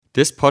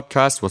This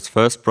podcast was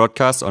first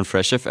broadcast on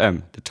Fresh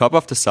FM, the top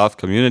of the South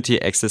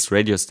community access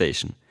radio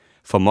station.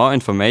 For more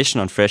information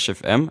on Fresh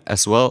FM,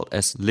 as well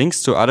as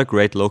links to other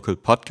great local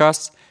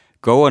podcasts,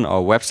 go on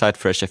our website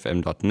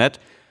freshfm.net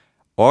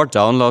or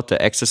download the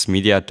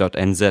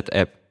accessmedia.nz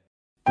app.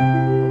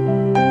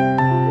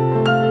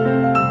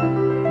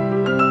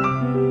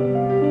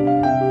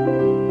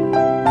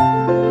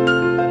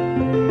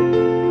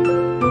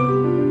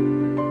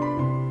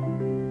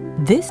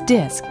 This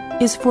disc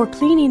is for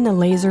cleaning the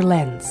laser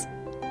lens.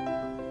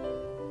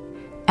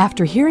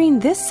 After hearing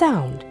this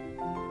sound,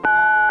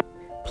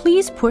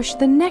 please push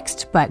the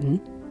next button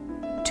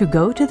to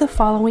go to the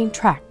following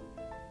track.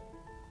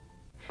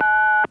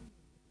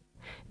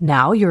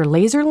 Now your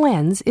laser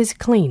lens is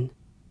clean.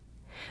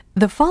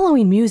 The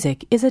following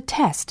music is a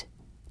test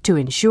to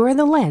ensure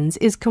the lens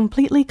is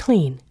completely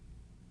clean.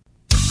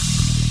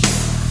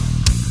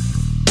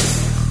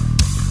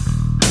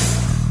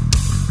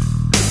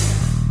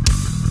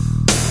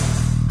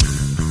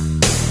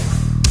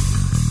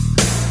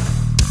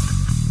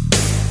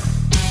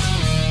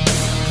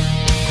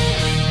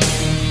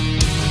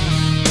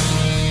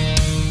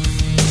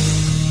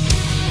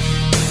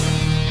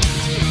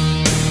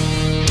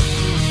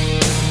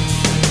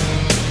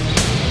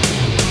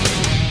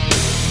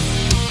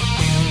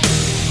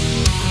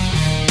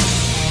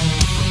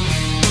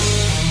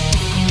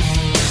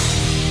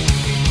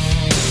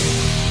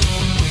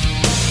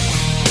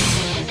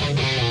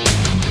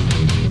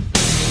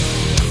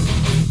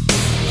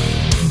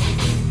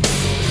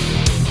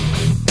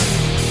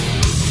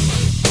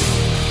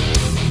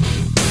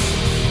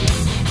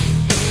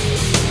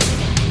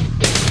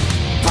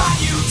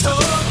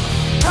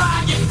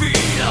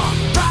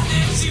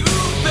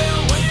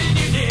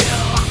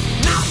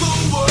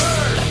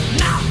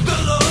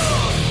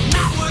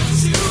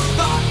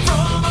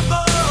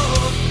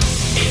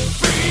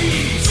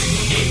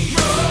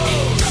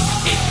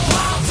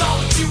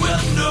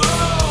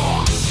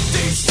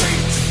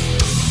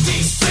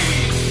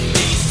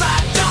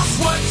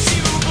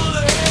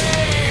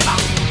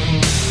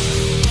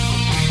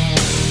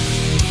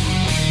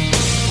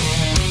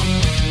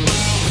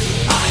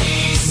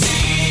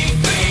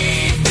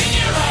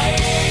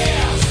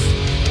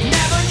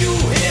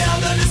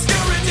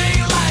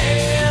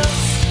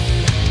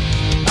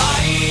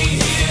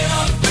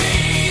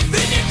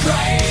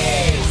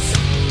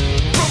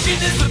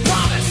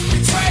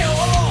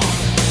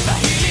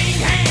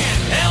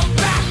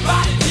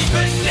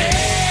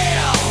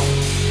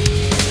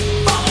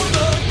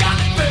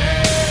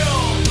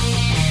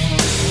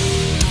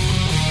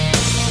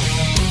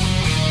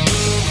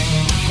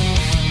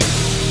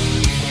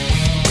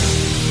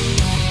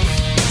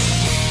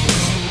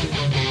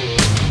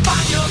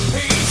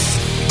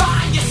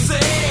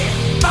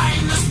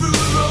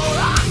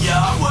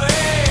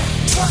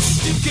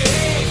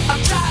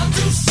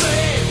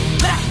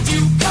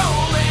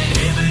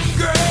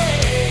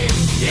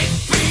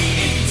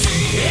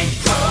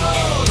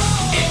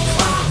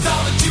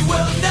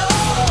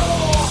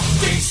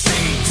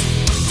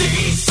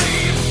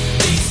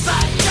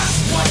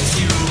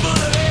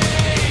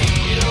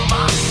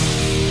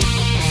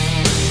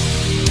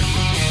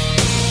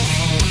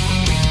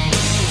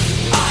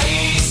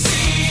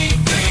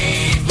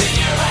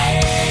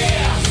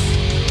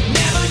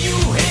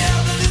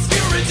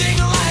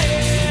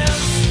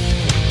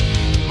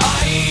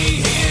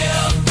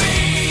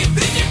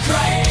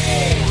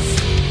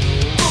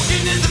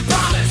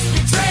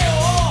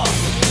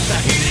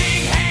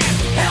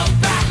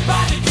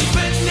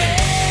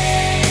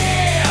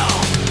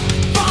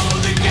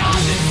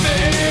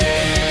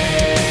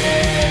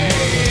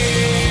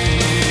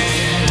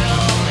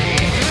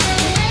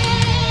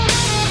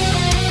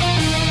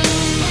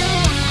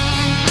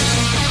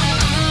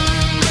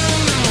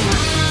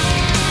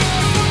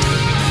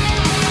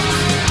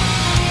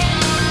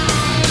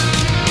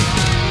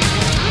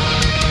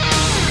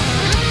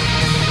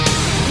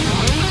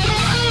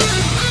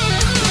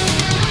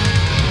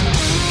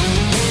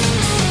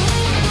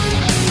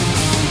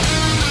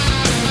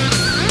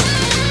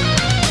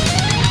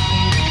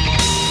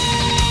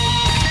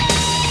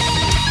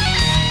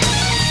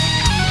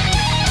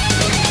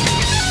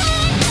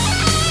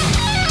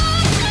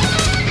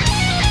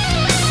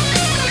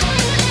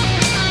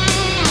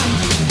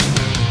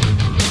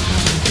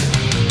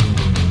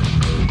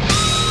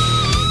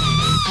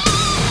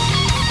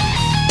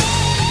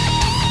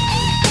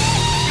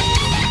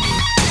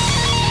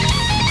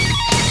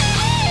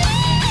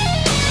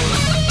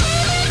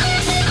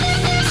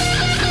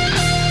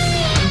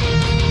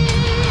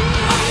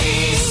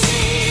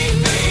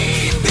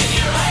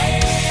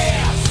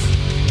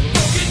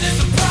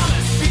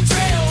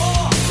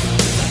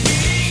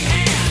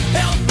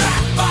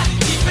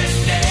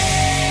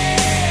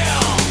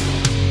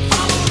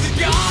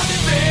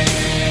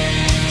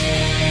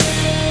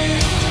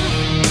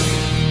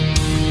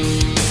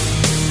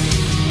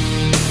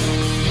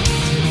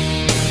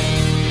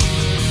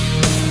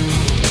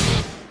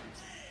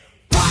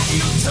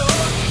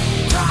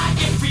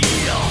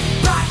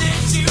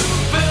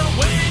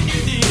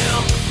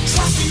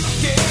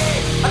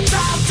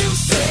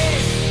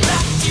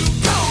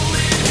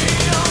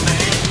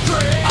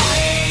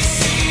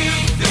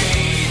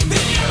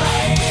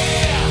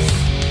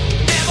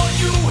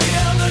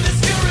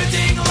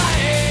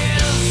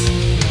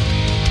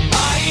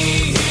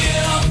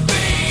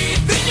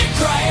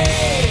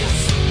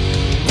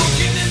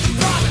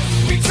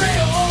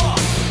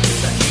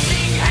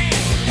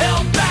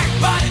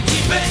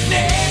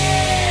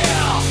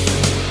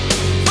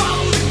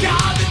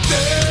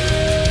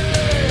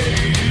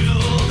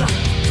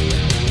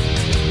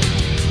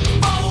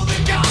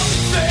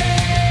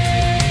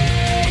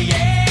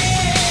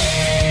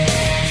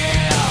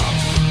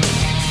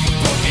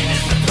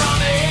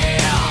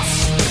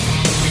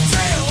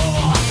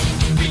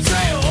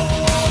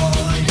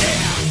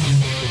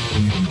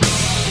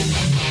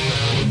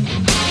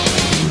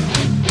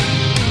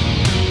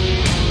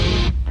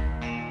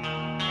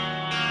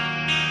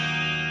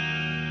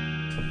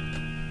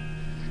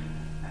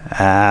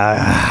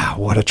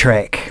 What a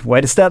track.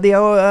 Way to start the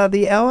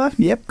hour.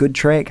 Yep, good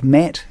track.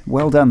 Matt,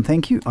 well done.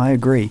 Thank you. I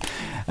agree.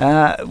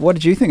 What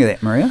did you think of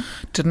that, Maria?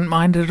 Didn't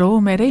mind it at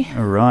all, Maddie.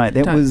 All right.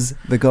 That was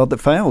The God That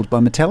Failed by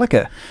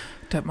Metallica.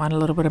 Don't mind a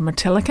little bit of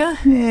Metallica.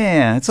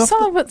 Yeah.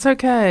 Some of it's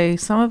okay.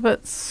 Some of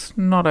it's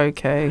not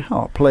okay.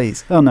 Oh,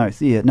 please. Oh, no.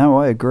 Yeah, no,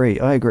 I agree.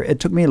 It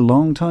took me a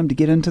long time to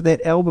get into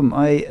that album.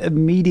 I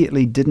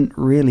immediately didn't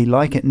really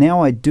like it.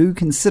 Now I do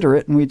consider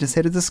it, and we just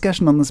had a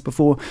discussion on this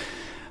before,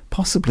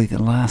 possibly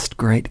the last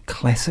great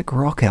classic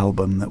rock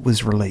album that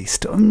was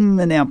released.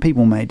 Now,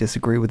 people may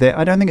disagree with that.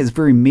 I don't think it's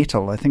very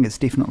metal. I think it's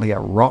definitely a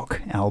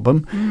rock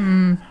album.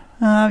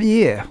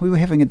 Yeah, we were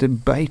having a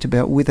debate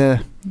about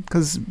whether,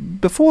 because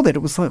before that it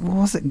was like,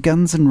 was it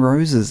Guns N'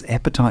 Roses'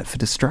 Appetite for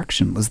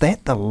Destruction? Was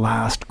that the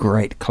last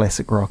great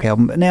classic rock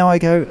album? But now I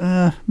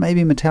go,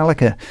 maybe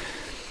Metallica.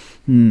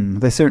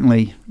 They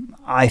certainly,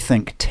 I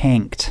think,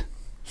 tanked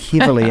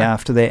heavily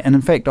after that. And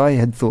in fact, I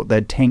had thought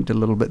they'd tanked a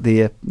little bit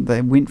there.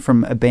 They went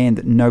from a band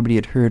that nobody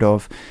had heard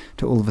of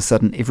to all of a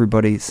sudden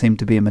everybody seemed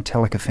to be a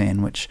Metallica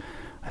fan, which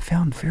I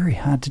found very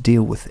hard to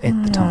deal with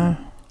at the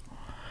time.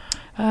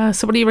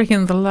 So what do you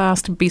reckon the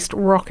last best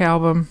rock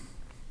album?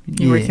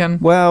 You reckon?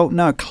 Well,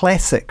 no,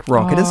 classic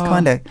rock. It is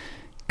kind of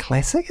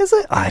classic, is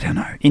it? I don't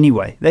know.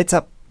 Anyway, that's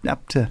up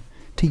to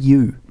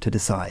you to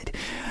decide.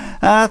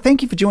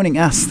 Thank you for joining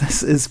us.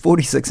 This is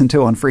 46 and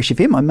 2 on Fresh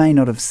FM. I may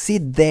not have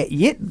said that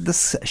yet.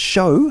 This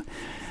show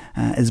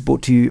is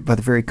brought to you by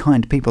the very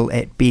kind people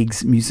at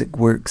Beggs Music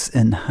Works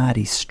in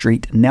Hardy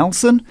Street,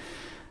 Nelson.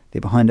 They're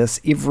behind us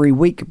every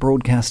week,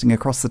 broadcasting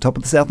across the top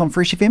of the South on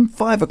Fresh FM,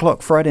 5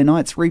 o'clock Friday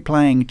nights,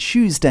 replaying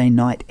Tuesday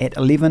night at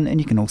 11,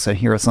 and you can also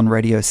hear us on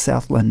Radio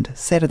Southland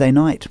Saturday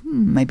night,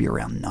 maybe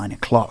around 9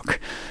 o'clock.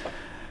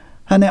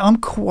 And now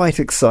I'm quite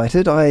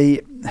excited.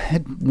 I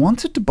had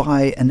wanted to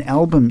buy an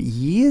album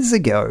years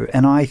ago,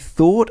 and I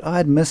thought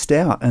I'd missed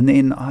out, and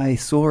then I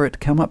saw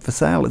it come up for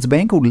sale. It's a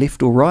band called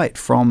Left or Right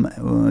from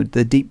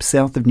the deep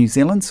south of New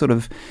Zealand, sort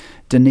of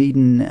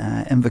Dunedin,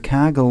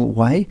 Invercargill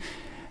way.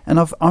 And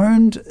I've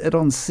owned it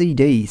on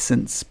CD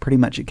since pretty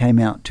much it came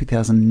out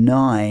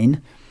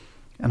 2009,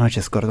 and I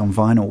just got it on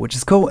vinyl, which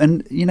is cool.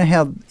 And you know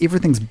how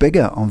everything's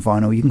bigger on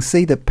vinyl? You can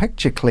see the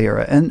picture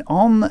clearer. And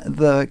on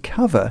the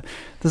cover,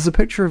 there's a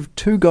picture of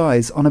two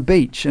guys on a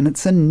beach, and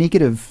it's in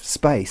negative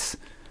space.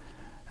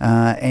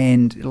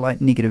 And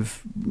like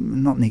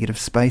not negative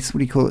space, what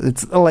do you call it?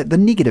 It's like the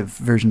negative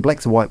version.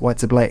 Black's are white,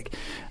 whites are black.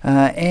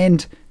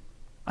 And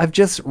I've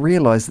just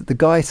realised that the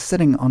guy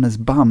sitting on his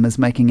bum is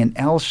making an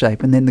L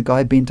shape, and then the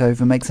guy bent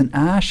over makes an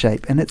R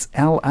shape, and it's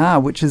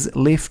LR, which is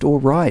left or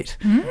right.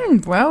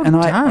 Well and done.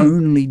 I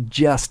only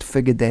just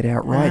figured that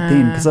out right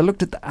then, because I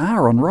looked at the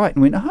R on right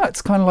and went,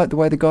 it's kind of like the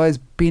way the guy's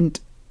bent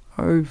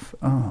over.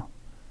 Oh.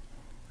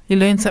 You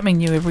learn something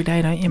new every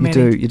day, don't you,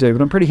 Maddie? You do.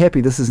 But I'm pretty happy.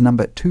 This is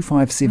number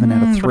 257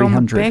 out of 300. But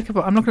on the back of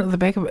it, I'm looking at the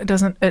back of it. It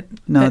doesn't.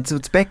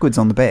 It's backwards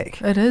on the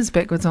back. It is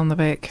backwards on the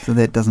back. So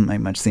that doesn't make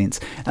much sense.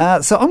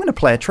 So I'm going to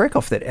play a track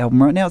off that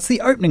album right now. It's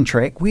the opening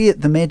track, Where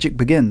the Magic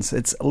Begins.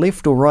 It's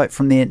Left or Right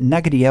from their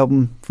Nuggety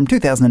album from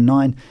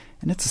 2009,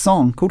 and it's a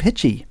song called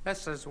Hitchy.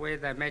 This is where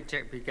the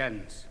magic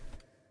begins.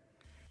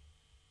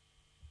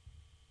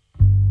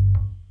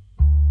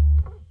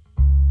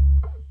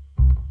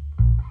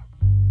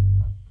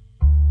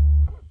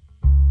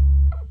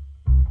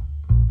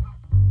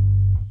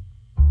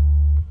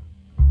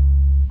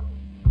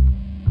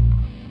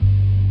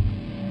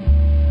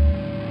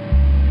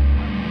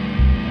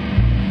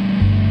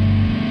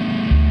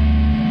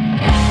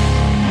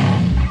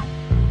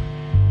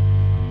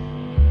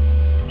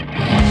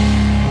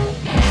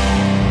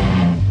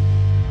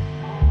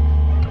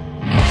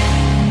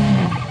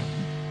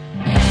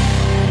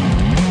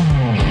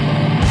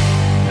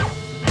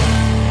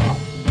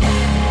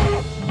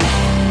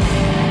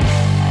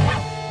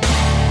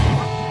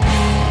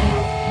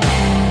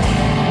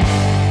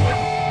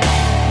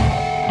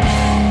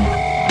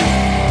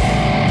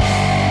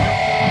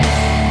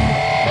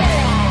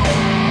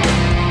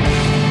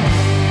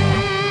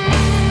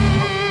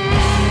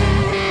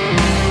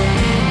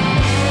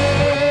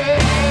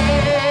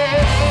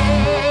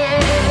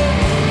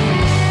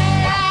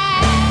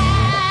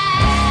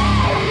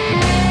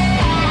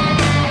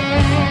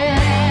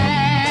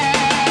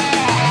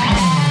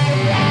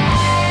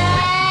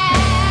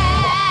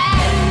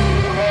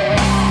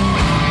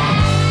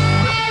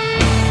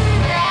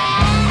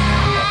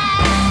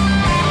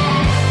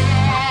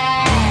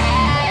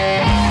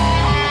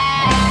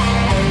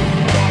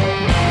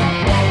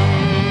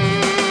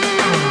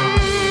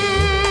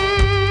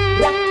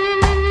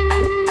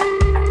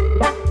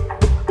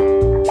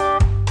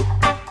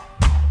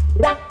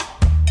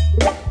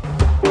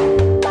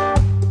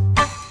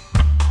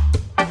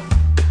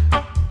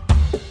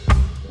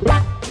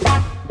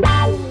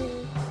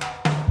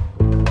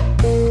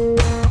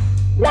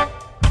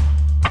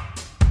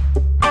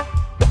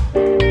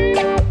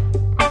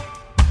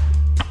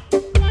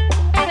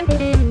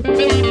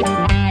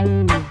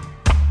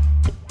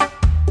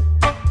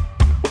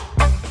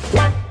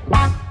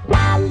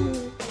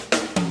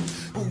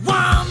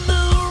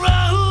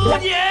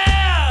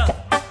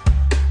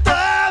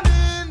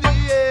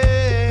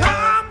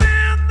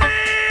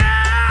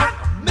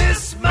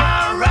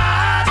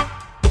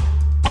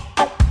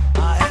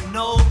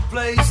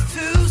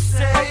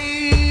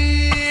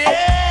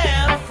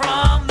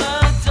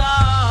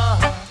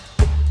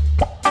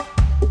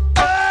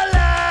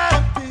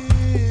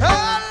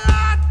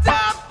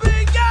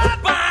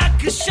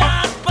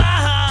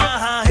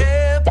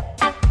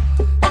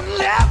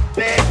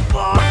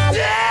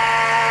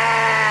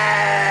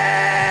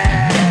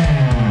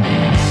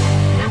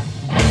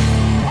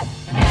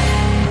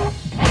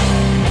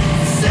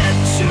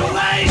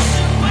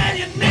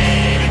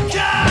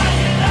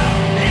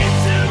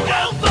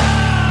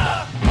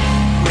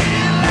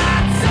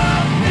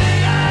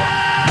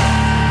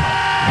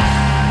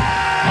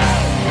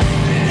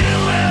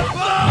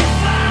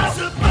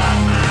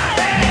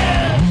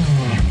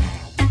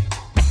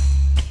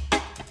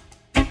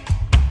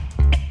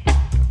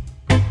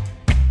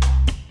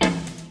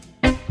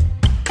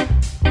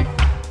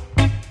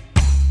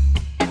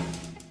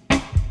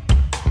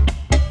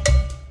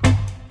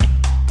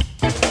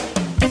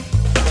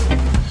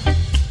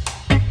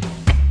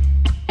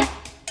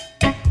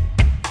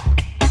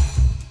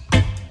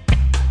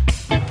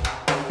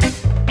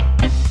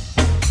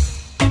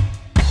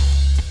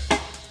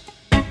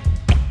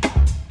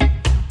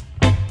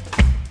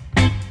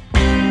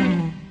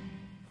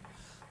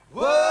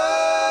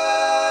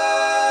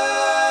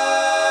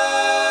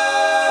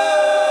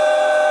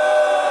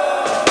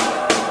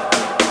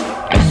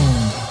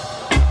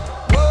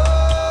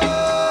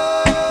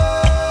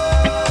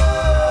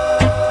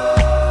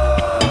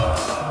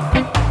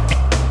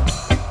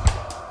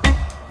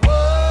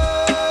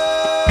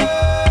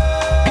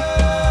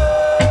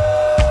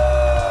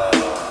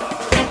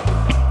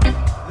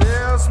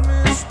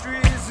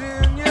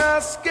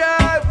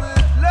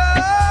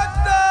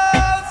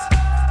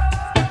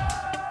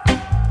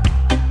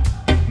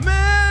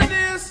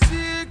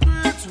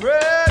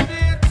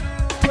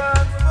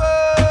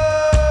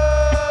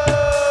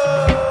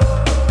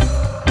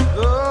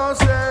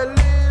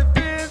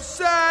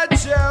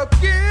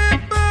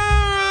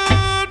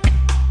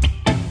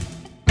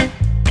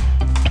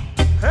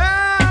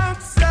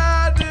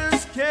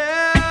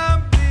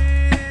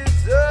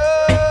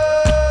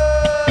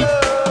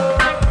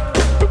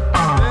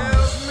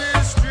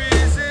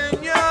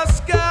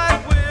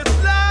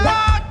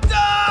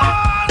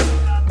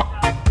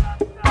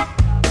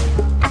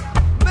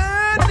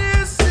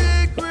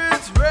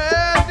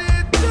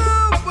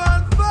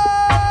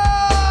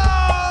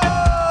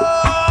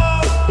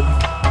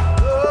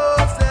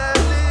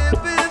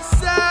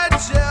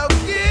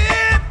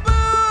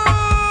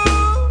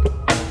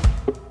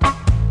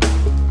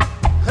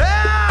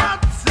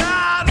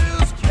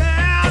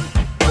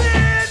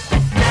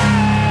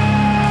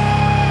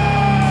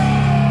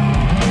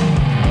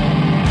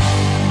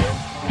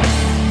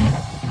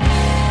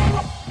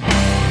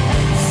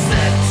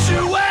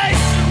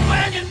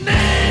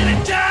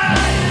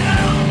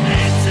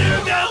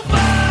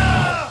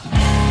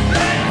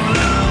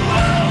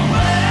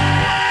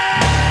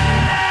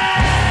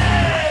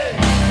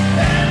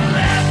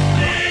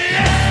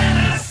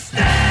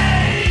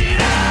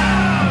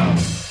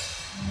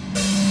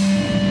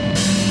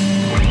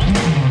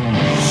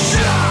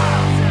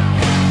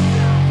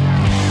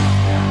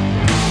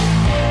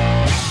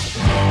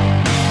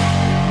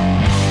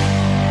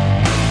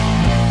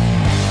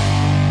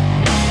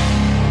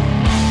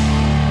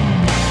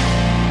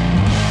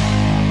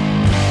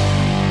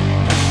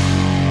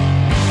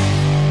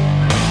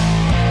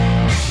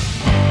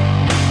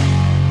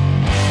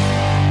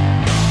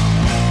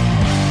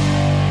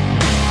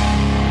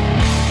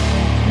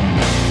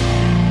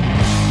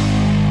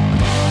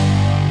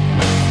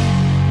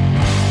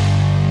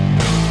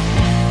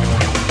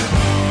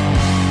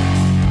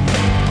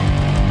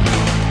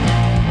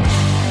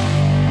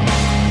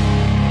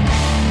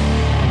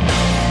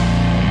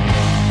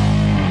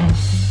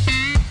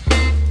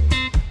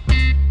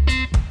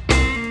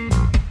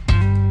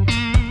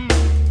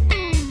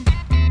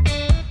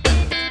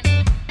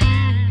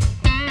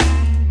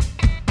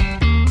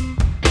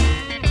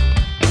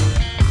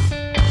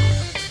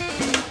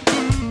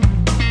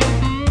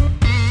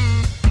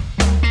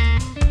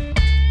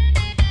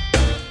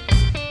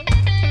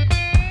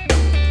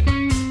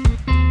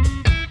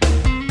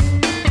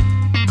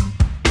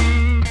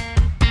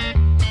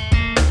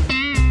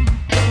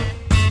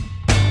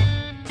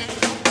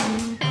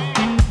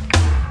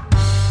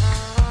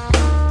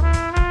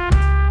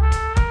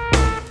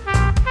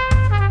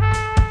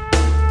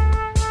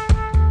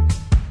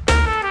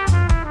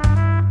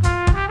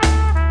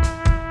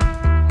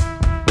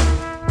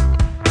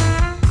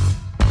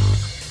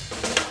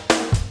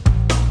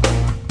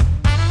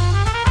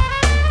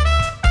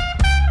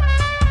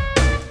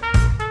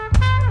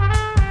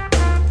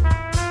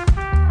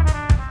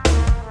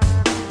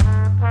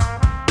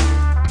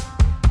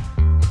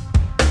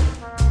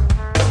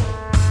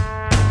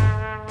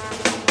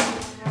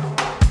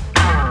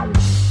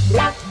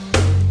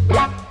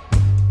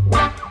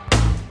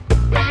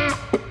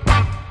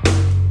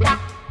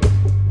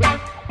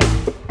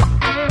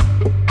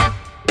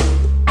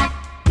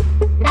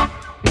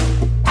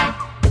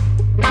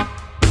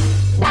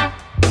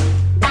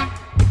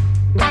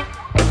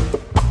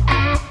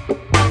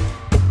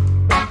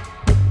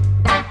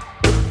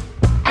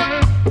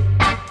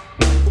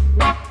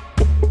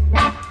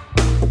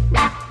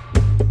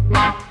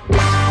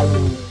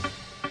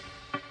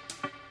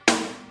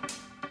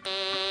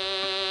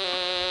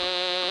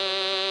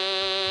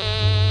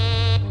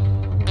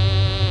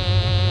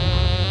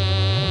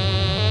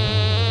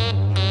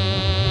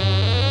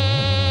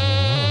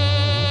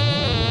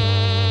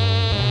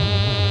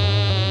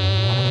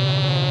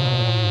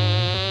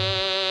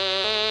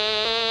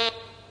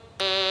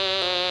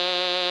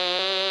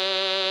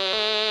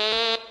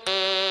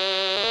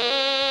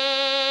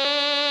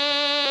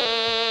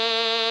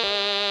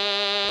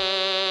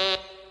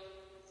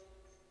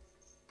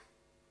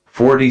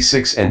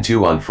 46 and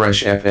 2 on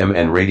Fresh FM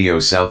and Radio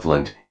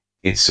Southland,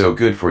 it's so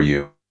good for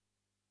you.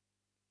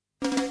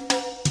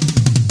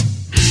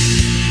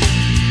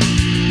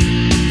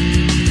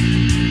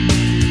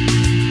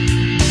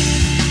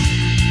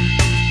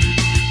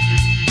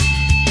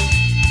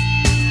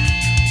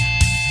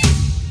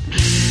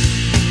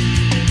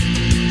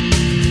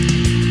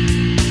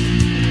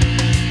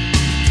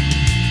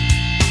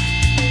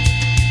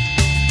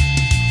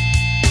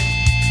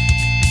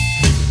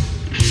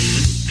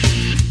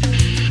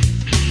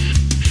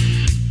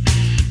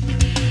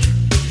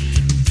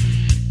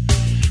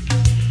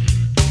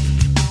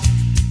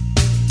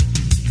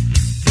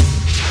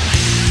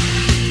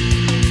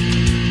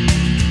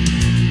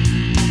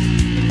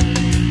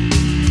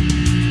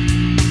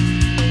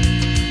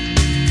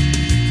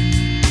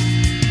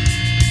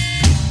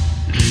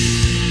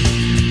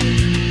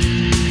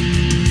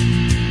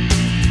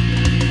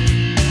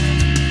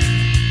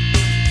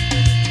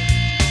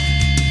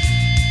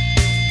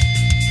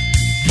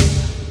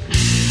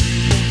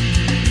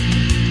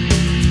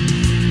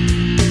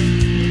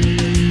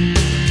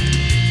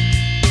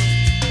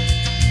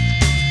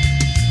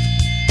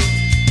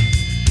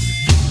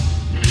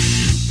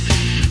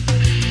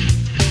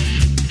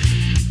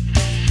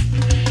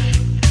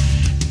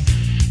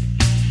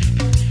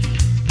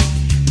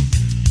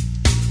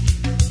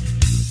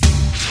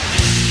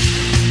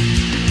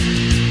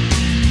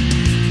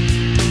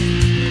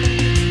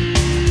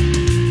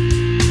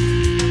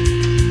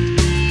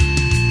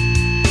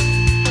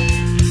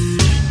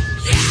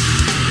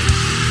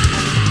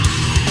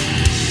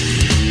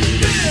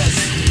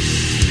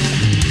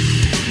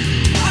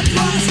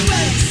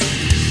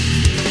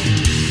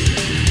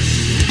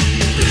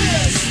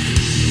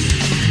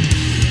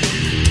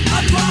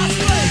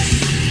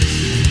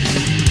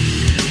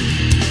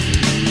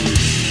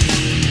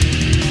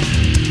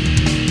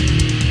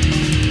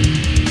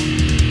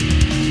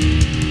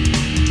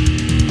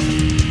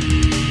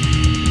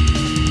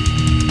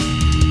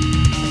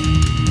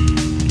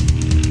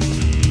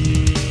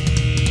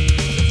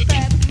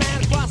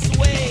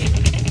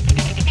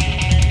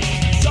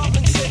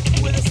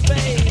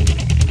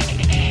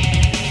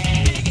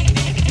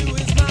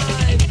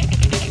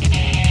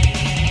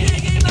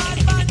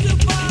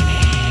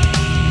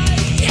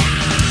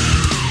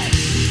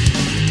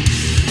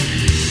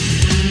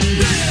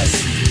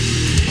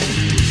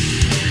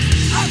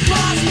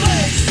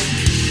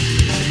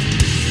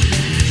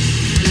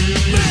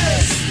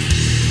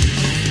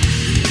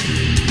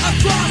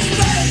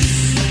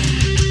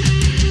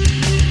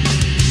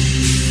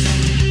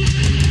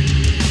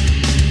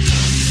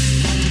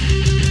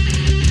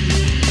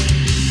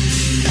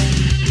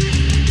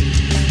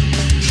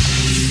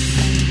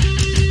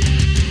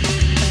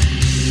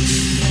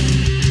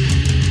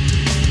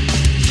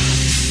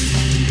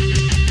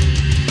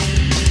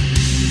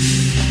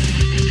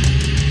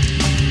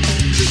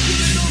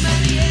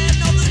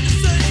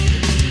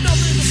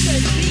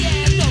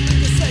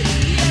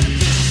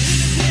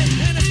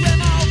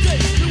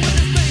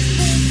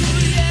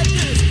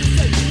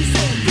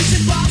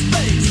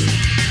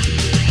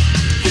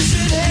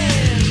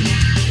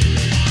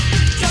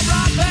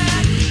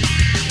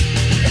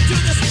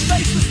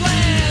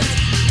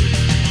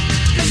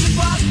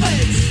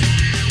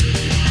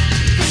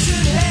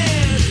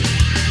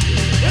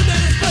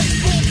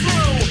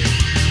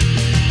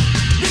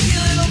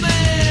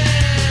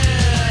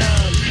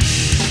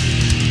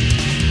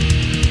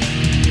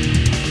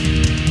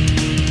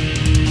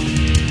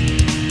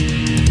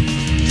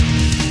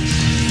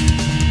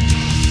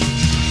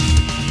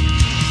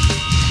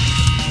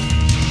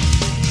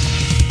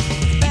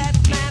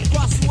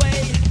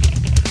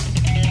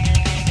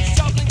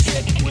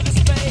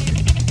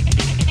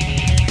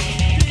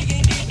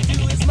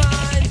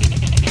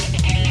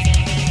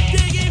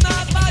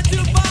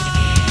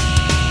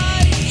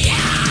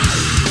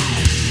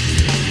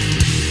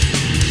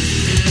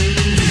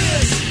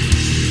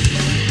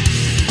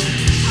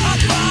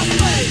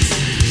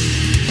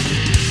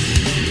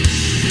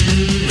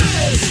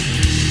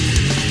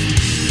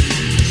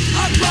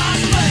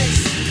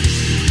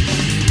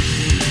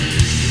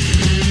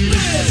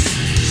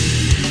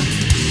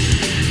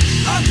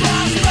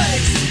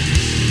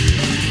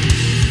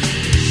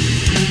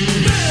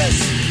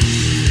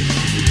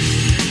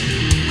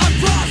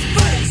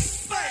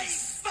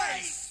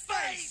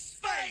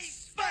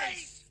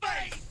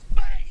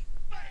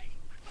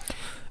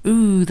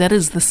 Ooh, that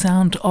is the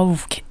sound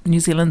of New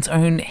Zealand's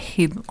own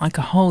Head Like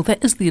a Hole.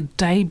 That is their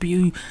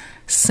debut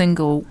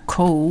single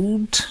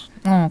called,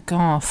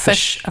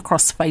 Fish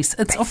Across Space.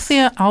 It's off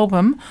their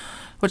album,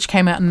 which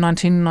came out in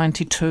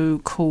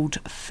 1992, called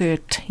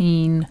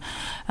 13.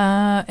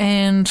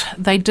 And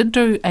they did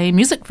do a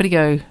music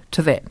video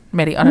to that,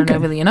 Maddie. I don't know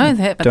whether you know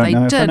that, but they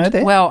did. I know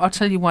that. Well, I'll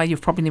tell you why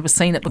you've probably never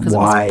seen it, because it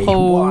was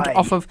pulled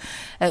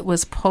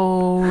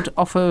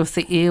off of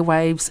the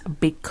airwaves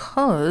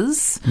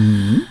because...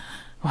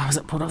 Why was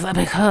it pulled off?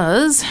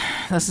 Because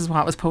this is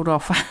why it was pulled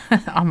off.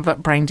 I'm a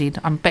bit brain dead.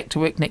 I'm back to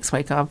work next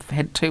week. I've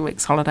had 2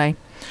 weeks holiday.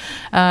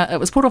 It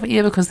was pulled off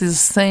air because there's a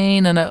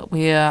scene in it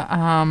where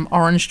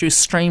orange juice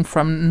streamed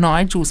from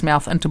Nigel's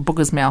mouth into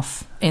Booger's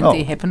mouth, and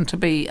there happened to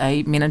be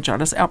a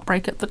meningitis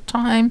outbreak at the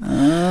time.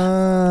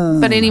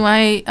 But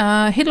anyway,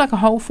 Head Like a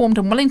Hole formed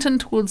in Wellington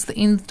towards the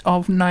end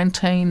of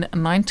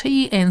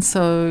 1990, and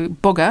so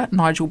Booger,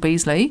 Nigel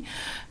Beasley,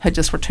 had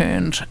just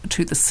returned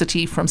to the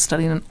city from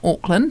studying in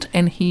Auckland,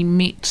 and he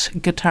met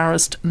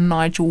guitarist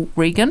Nigel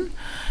Regan,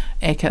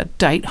 aka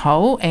Date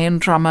Hole, and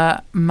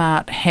drummer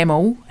Mart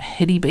Hamill,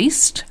 Hitty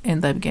Beast,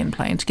 and they began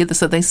playing together.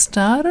 So they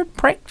started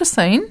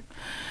practicing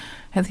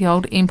at the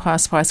old Empire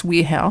Spice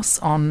warehouse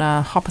on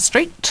Hopper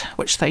Street,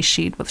 which they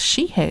shared with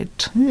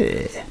Shehead.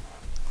 Yeah.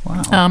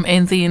 Wow.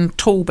 And then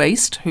Tall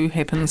Beast, who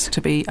happens to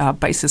be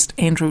bassist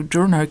Andrew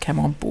Durno, came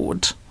on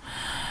board.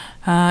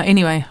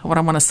 Anyway, what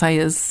I want to say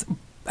is...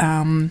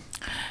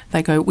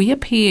 they go, we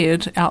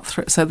appeared out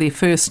through, so their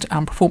first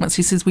performance,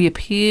 he says, we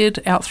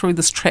appeared out through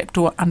this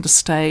trapdoor under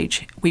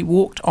stage. We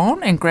walked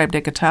on and grabbed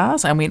our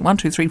guitars and went 1,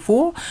 2, 3,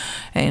 4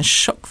 and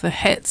shook the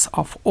hats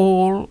off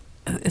all.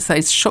 So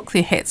they shook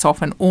their hats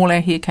off and all our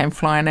hair came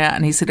flying out,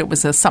 and he said it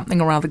was a something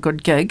or rather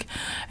good gig,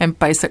 and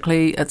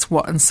basically it's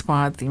what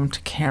inspired them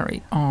to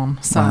carry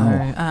on. So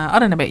I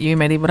don't know about you,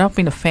 Maddie, but I've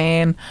been a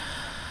fan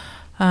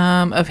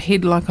of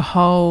Head Like a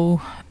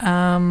Hole.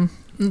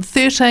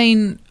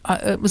 13,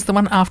 it was the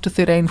one after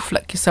 13,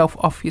 Flick Yourself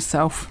Off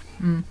Yourself.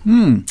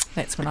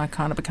 That's when I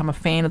kind of become a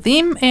fan of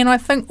them. And I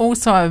think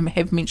also I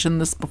have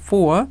mentioned this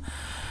before,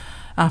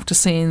 after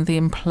seeing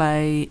them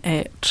play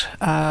at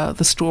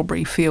the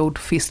Strawberry Field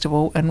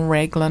Festival in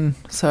Raglan,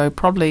 so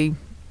probably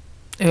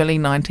early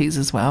 90s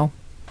as well.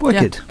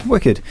 Wicked.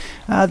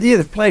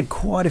 They've played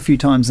quite a few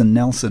times in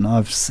Nelson.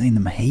 I've seen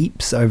them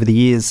heaps over the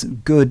years.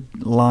 Good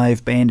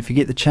live band if you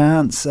get the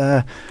chance.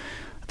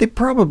 They're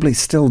probably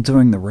still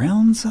doing the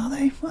rounds, are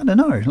they? I don't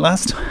know.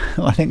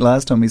 I think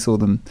last time we saw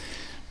them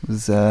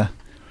was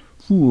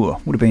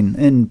would have been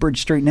in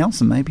Bridge Street,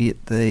 Nelson, maybe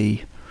at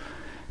the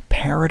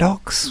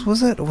Paradox,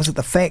 was it? Or was it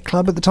the Fat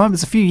Club at the time?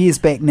 It's a few years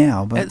back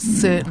now, but it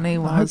certainly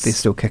was. I hope they're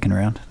still kicking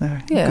around.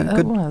 They're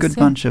good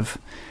bunch of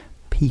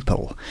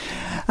people.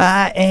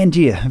 And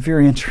a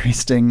very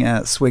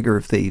interesting Swagger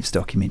of Thieves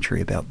documentary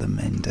about them,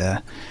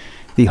 and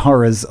the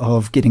horrors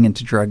of getting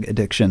into drug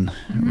addiction,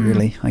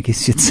 really, I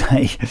guess you'd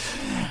say.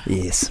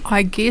 Yes.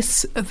 I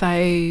guess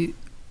they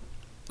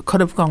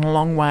could have gone a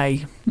long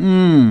way.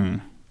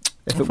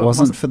 If it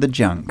wasn't for the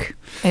junk.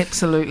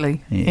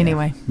 Absolutely. Yeah.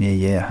 Anyway.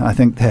 Yeah. I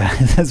think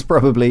there's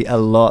probably a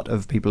lot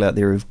of people out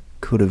there who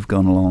could have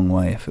gone a long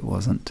way if it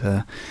wasn't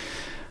for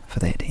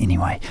that.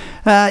 Anyway.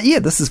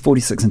 This is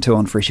 46 and 2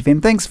 on Fresh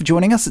FM. Thanks for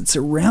joining us. It's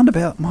around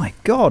about, my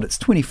God, it's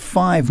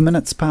 25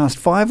 minutes past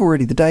 5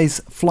 already. The day's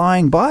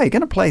flying by.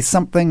 Going to play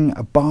something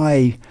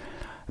by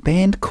a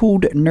band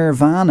called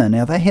Nirvana.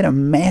 Now, they had a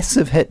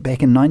massive hit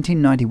back in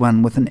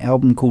 1991 with an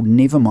album called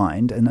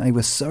Nevermind, and they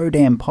were so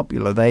damn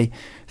popular they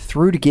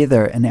threw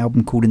together an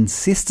album called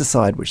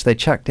Incesticide, which they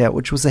chucked out,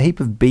 which was a heap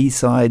of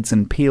B-sides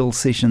and Peel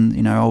sessions,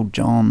 old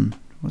John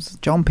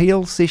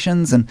Peel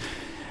sessions and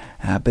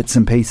bits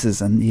and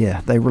pieces, and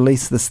they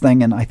released this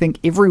thing, and I think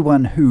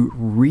everyone who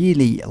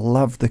really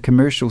loved the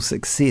commercial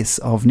success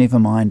of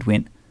Nevermind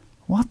went,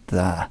 what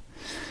the?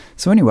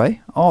 So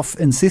anyway, off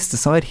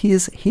Incesticide,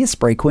 here's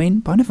Hairspray Queen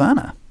by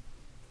Nirvana.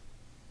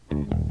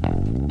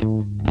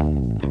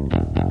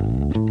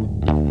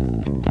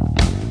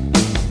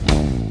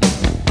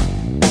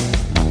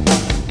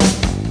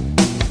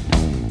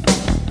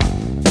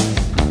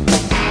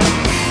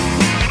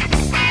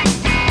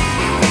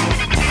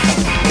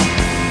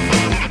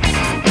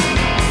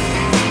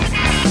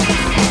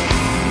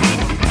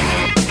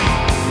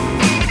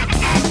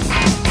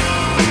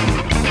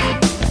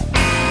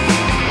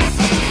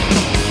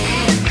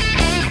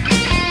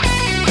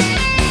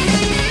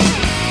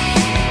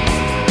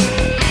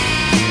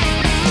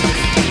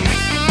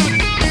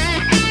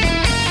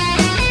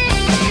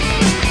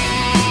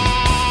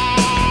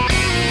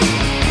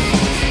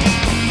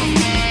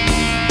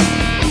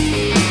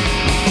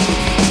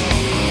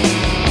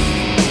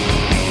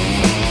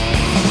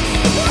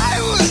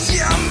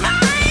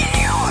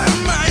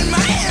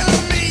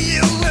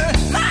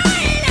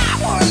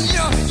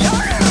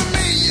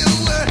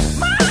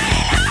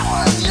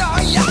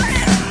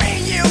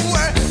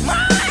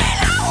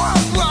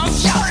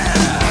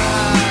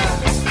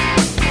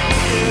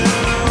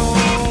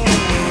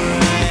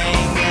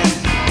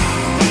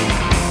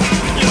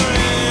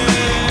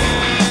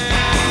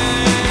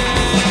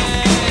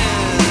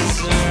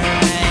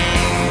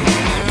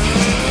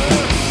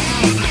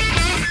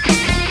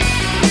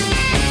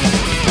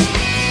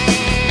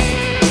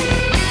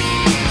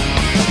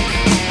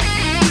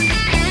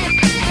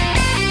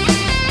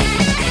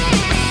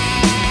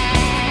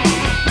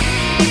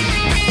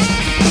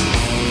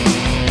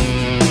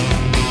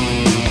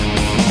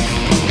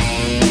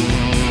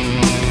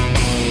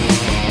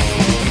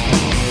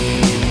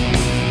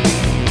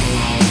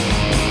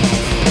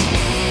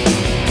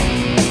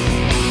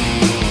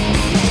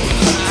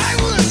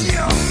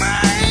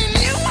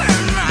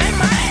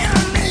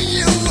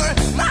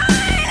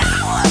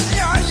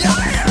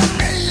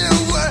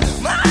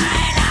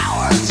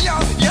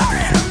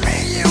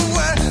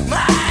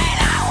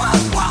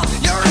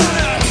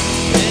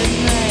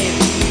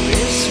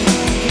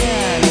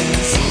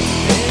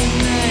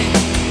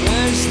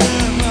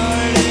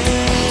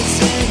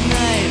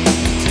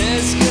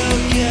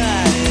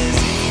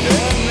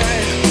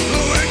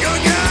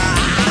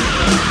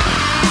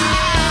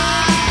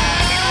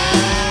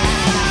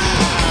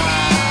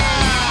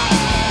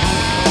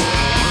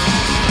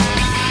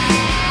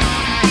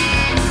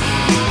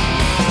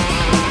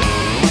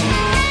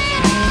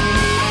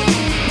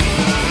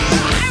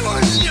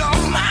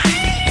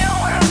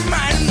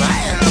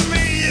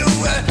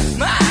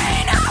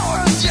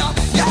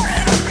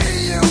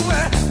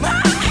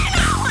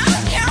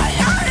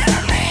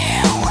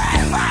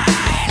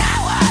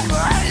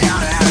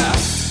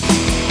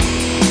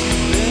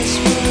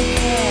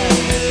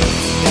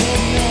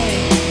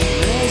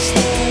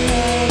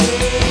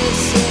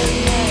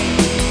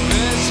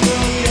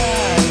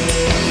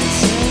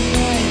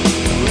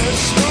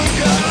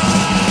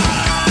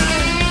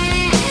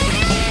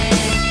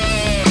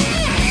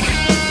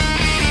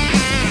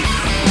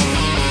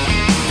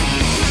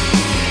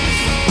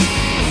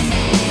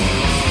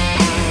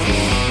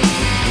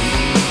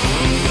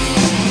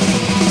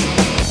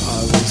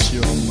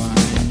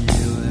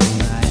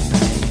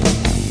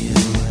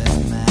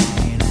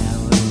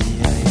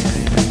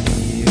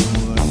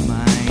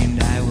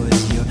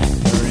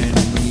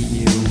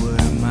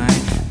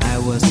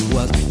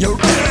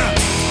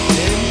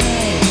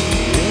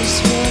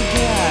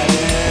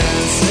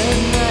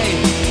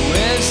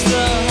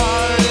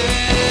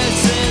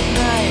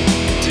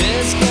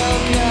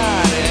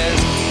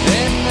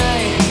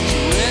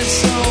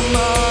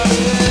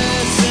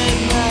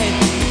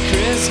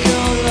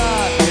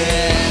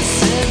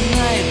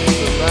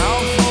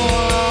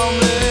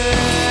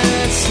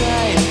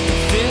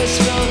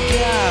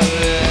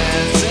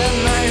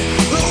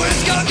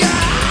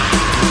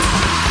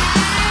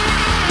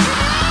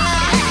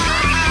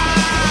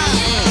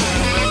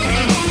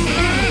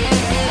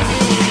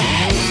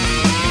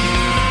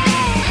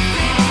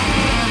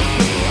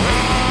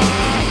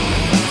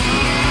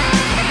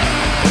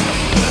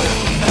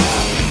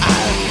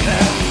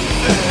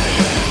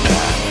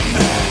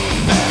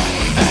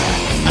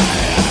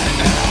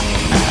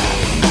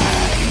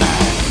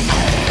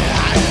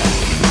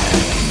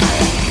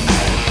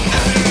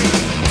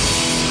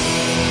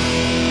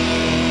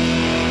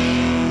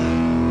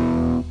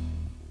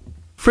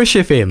 Fresh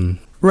FM,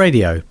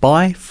 radio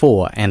by,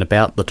 for and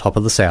about the top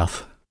of the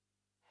South.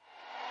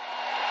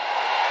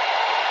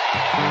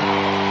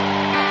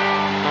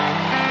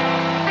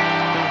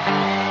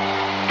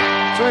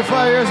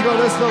 25 years ago,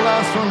 this is the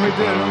last one we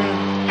did.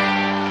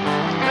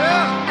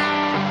 Yeah.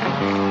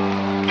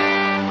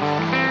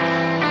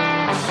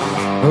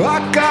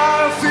 I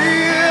got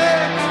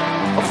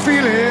a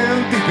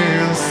feeling deep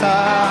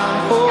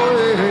inside.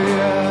 Oh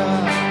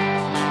yeah,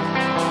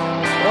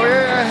 oh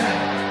yeah.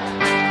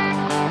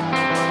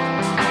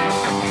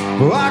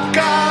 I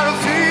got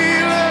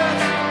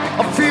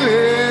a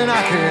feeling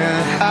I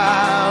can't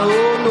hide.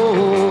 Oh no,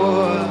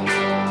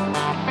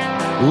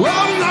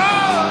 oh no.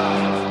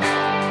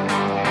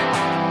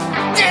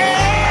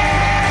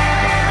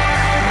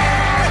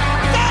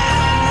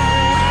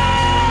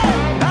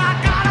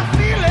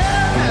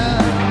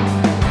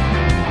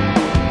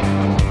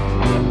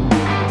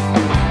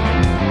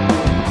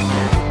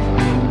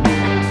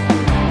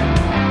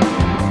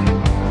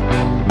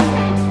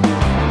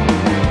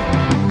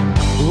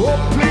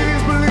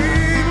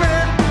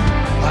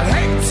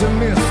 To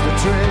miss the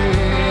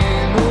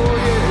train, oh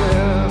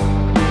yeah, oh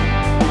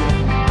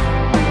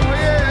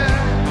yeah.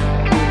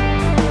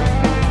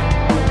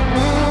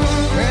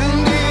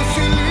 And if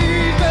you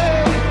leave me,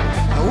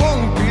 I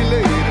won't be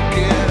late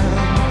again.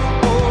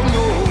 Oh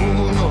no,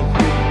 no,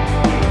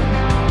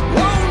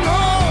 oh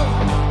no,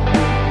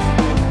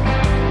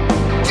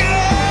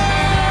 yeah,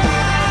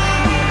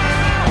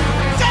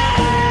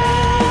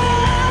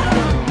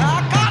 yeah. I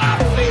got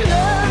a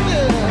feeling,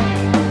 yeah.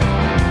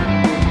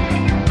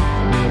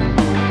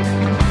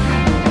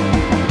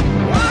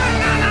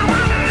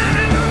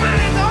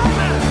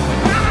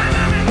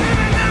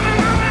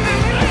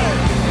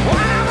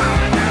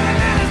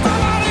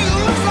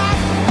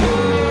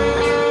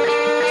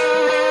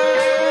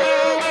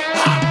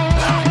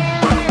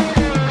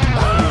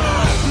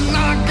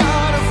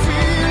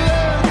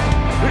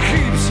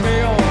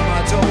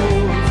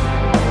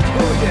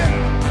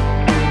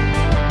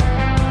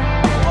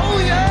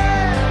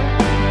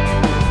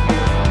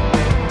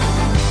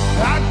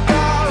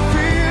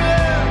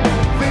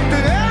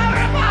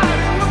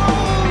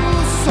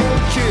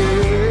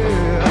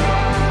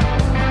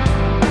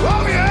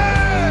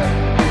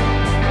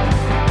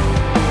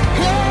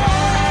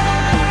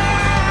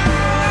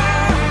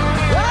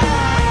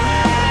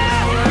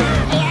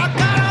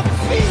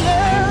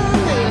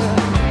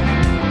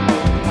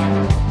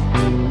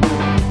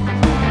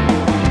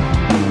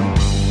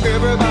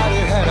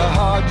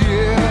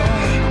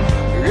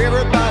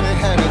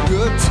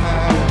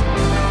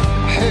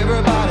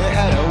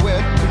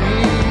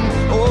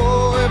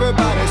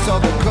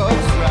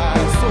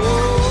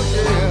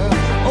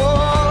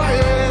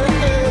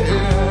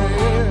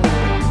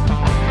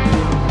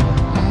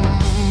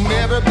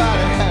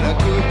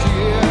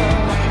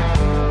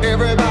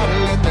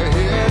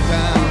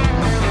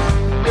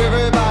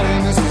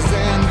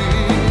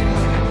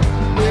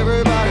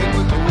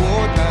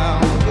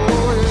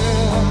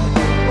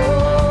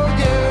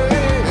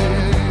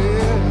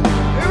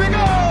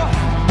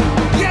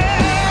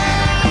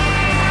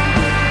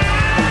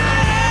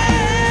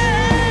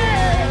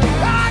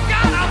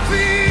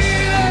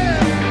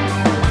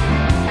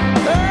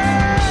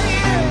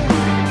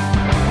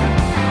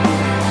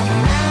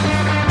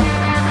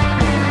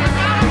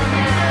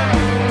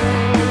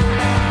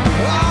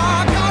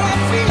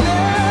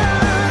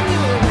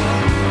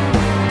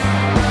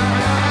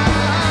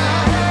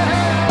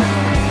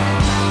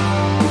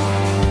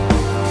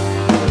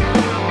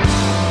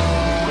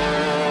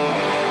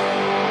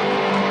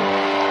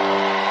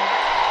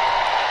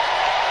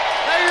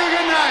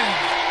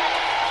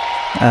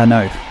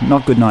 No,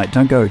 not good night.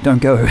 Don't go.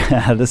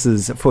 This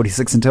is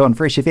 46 and 2 on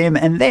Fresh FM,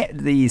 and that,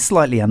 the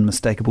slightly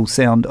unmistakable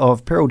sound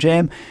of Pearl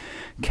Jam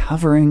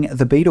covering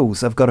the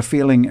Beatles. I've got a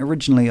feeling,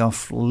 originally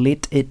off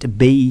Let It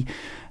Be.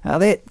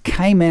 That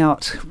came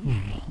out,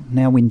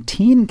 now when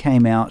 10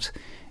 came out,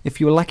 if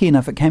you were lucky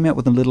enough, it came out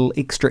with a little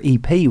extra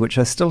EP, which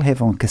I still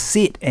have on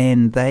cassette,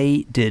 and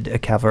they did a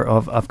cover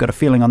of I've Got a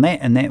Feeling on that,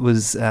 and that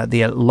was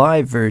the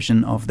live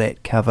version of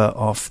that cover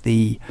off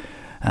the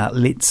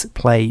Let's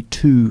Play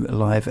 2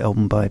 live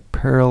album by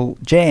Pearl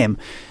Jam.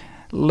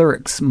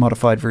 Lyrics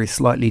modified very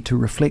slightly to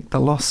reflect the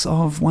loss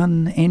of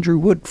one Andrew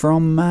Wood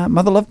from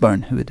Mother Love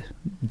Bone, who had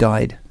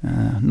died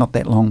not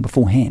that long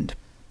beforehand.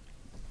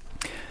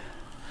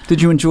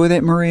 Did you enjoy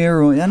that, Maria?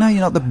 Or, I know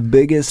you're not the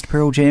biggest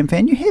Pearl Jam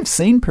fan. You have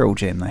seen Pearl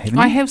Jam, though, haven't you?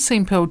 I have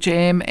seen Pearl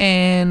Jam,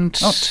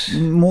 and not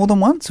more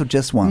than once, or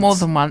just once? More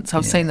than once.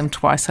 I've seen them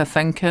twice, I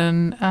think,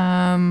 and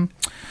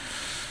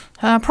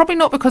probably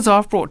not because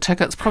I've brought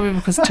tickets, probably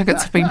because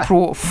tickets have been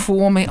brought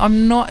for me.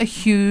 I'm not a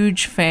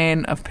huge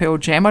fan of Pearl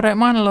Jam. I don't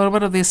mind a little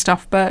bit of their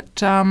stuff, but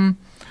Don't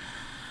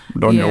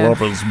you love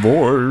his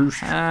voice?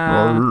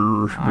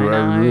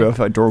 If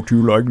I talk to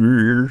you like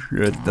this,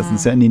 it doesn't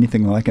sound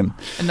anything like him.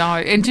 No,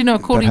 and you know,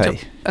 according to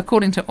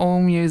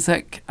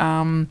AllMusic,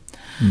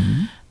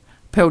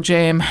 Pearl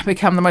Jam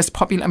became the most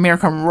popular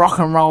American rock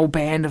and roll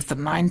band of the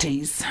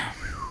 90s.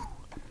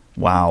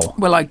 Wow.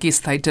 Well, I guess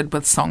they did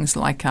with songs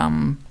like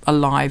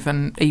Alive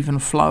and Even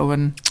Flow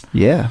and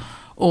Yeah.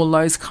 all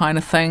those kind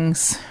of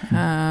things.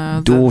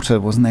 Daughter,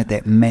 wasn't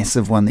that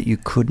massive one that you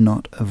could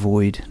not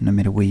avoid no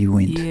matter where you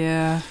went?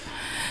 Yeah.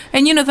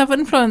 And, you know, they've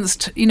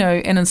influenced, you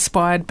know, and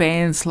inspired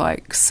bands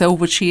like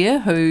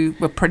Silverchair, who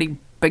were pretty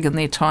big in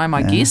their time,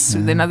 I guess.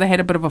 You know, they had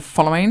a bit of a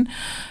following.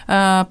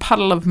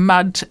 Puddle of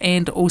Mud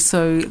and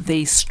also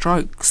the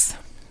Strokes.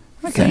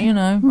 Okay. So, you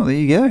know. Well, there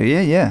you go.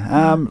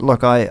 Yeah.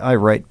 Look, I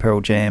rate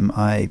Pearl Jam.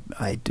 I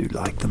do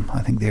like them.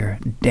 I think they're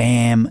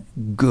damn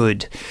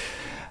good.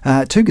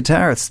 Two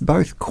guitarists,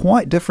 both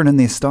quite different in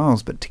their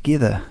styles, but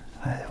together,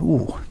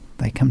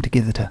 they come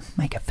together to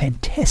make a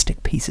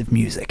fantastic piece of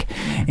music.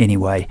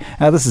 Anyway,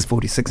 this is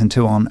 46 and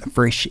 2 on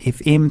Fresh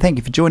FM. Thank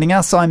you for joining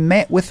us. I'm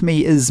Matt. With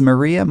me is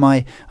Maria, my,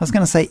 I was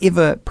going to say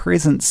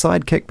ever-present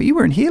sidekick, but you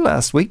weren't here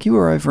last week. You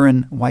were over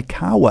in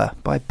Waikawa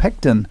by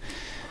Picton,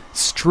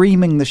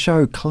 streaming the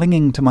show,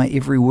 clinging to my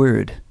every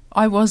word.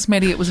 I was,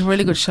 Maddie. It was a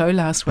really good show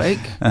last week.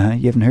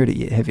 You haven't heard it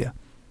yet, have you?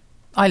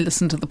 I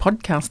listened to the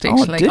podcast,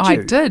 actually. Did you? I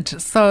did.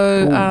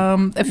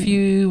 So if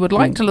you would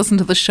like to listen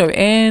to the show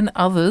and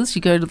others,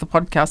 you go to the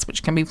podcast,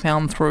 which can be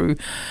found through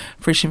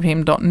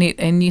freshfm.net.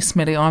 And yes,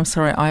 Maddie, I'm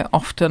sorry, I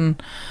often,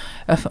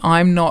 if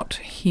I'm not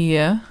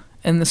here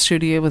in the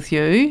studio with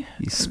you,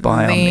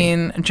 spy on me.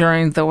 then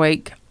during the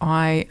week,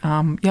 I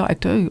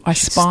do. I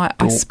spy,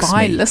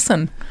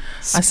 listen.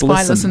 I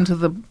spy, listen to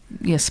the,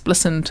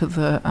 splisten to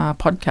the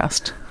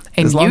podcast.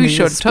 And as long you as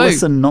should too.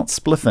 Splissing, not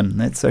spliffing.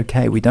 That's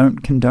okay. We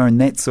don't condone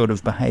that sort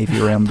of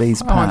behaviour around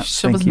these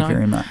parts. Thank you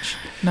very much.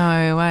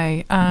 No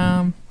way.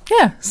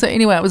 So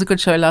anyway, it was a good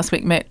show last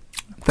week, Matt.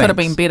 Could have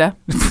been better.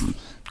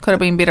 Could have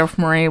been better if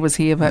Maria was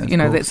here, but you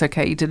know, that's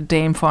okay. You did a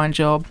damn fine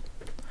job.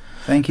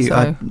 Thank you.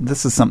 So,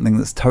 this is something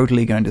that's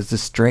totally going to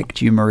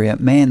distract you, Maria.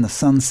 Man, the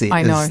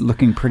sunset is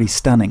looking pretty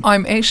stunning.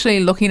 I'm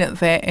actually looking at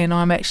that, and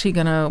I'm actually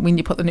going to, when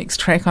you put the next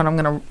track on, I'm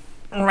going to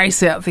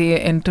race out there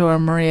and do a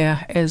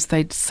Maria, as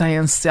they say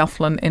in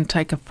Southland, and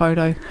take a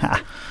photo.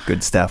 Ha,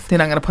 good stuff.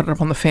 Then I'm going to put it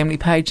up on the family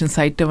page and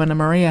say, doing a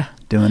Maria.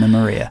 Doing a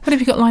Maria. What have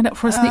you got lined up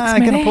for us next, I'm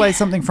Maddie? going to play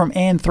something from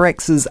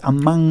Anthrax's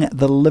Among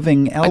the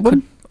Living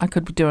album. I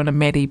could be doing a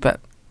Maddie, but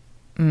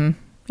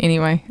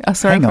anyway.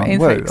 Sorry Hang for on,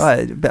 Anthrax.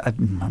 whoa,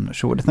 I'm not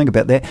sure what to think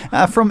about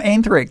that. From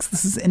Anthrax,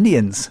 this is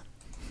Indians.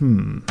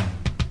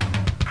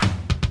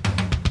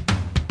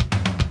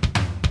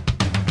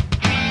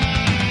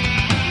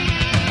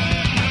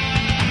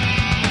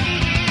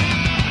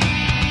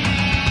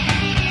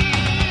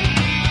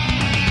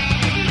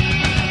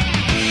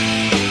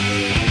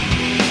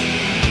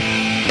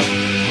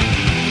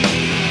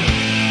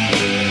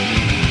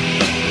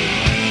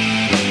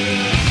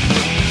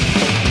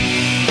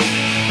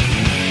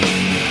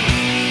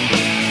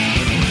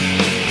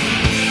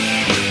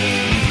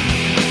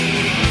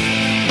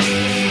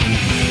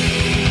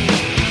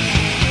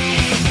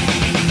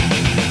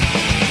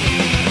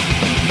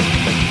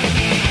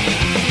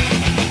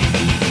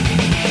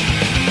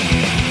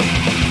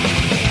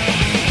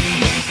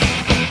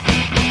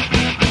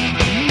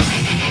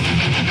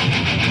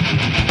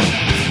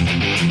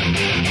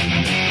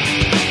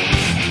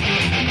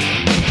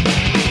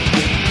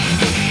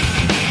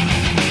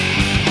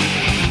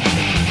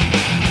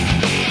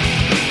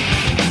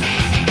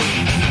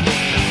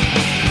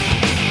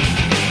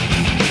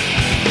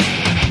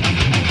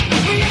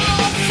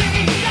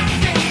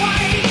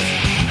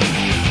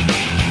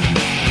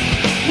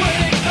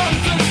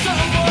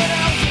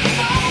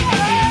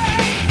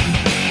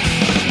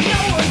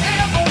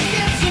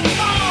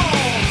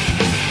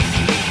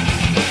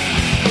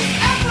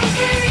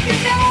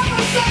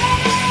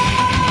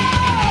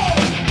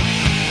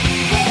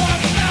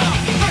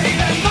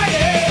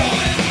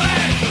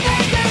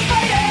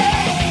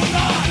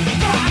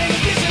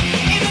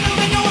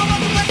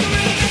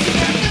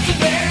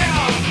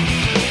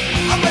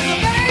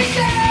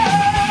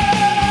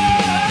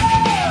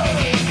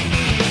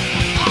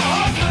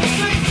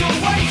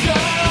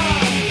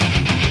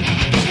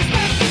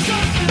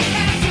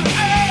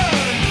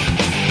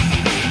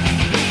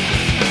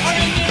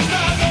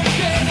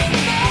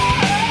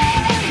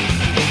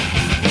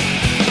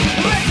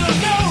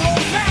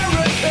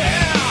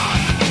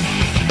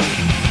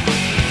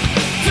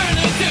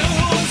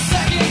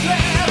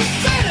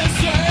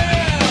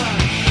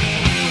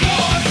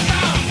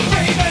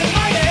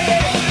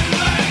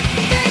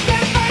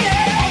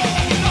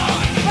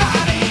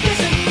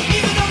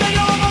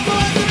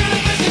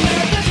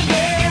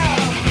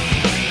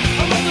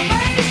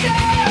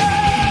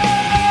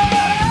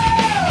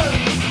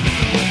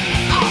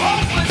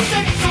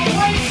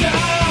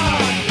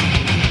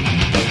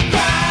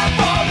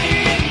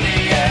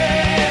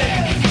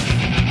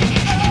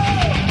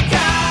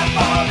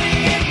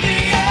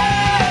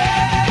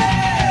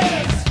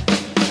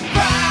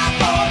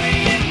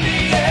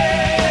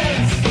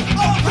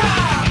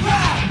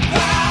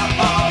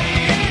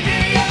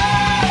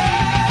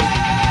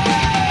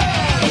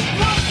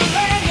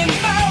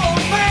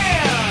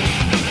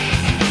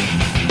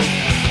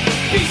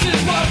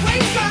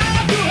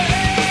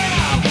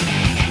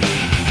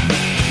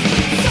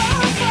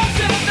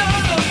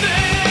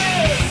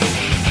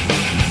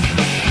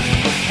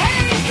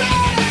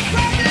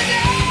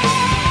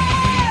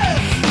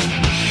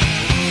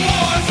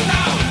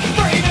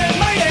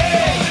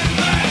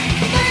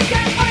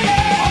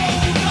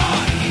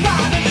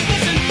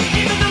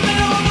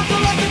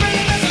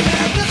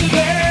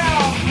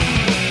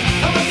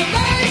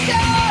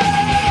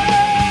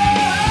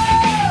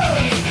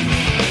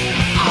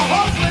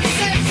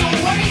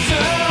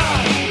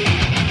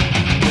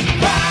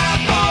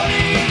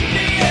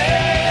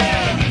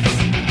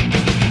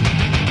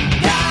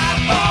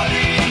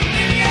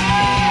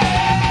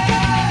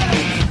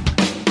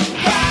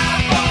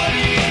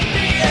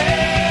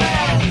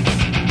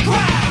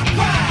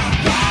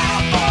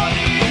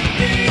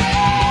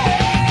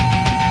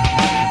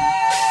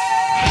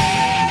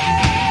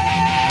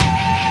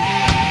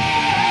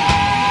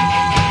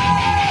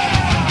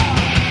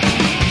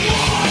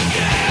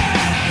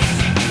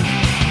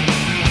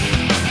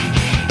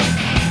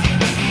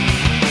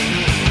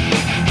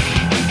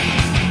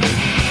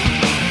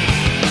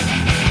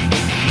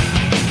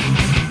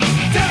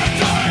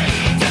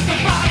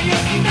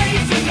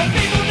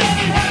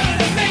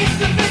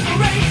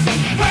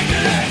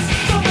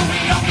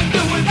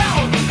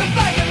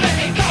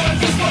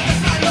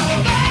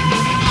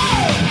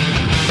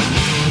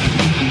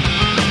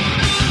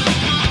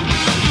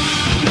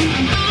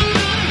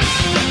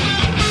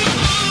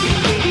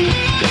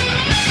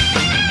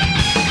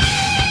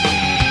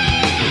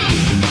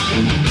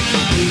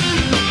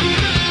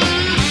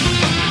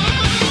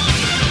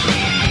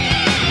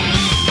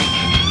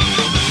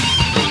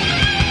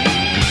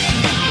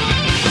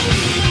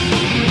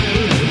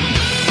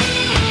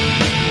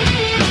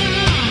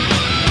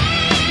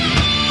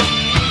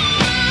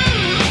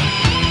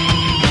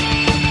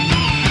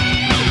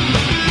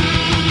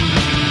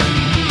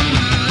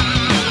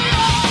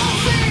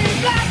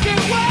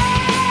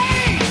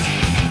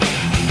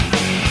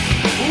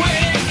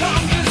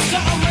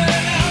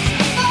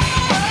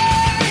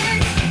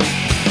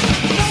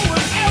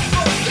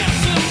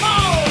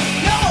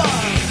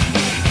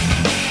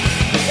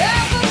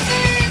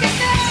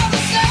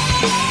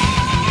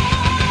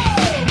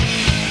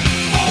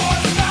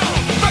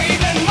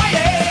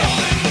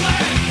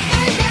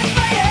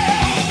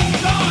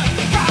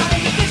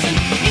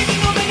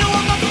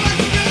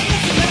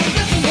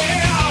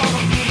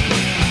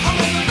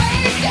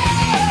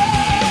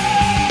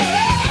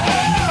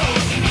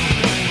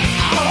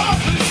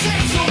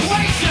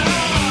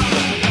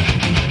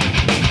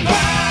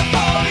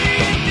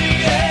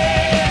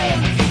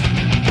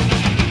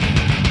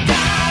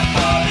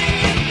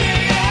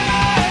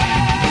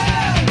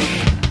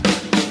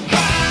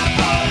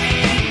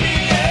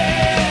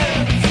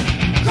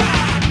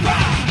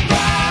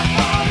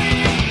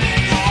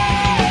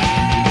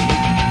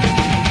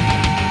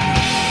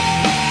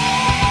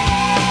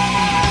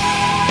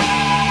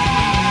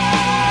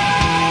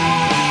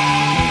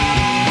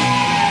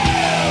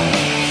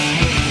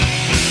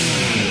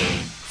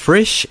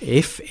 Fresh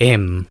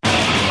FM.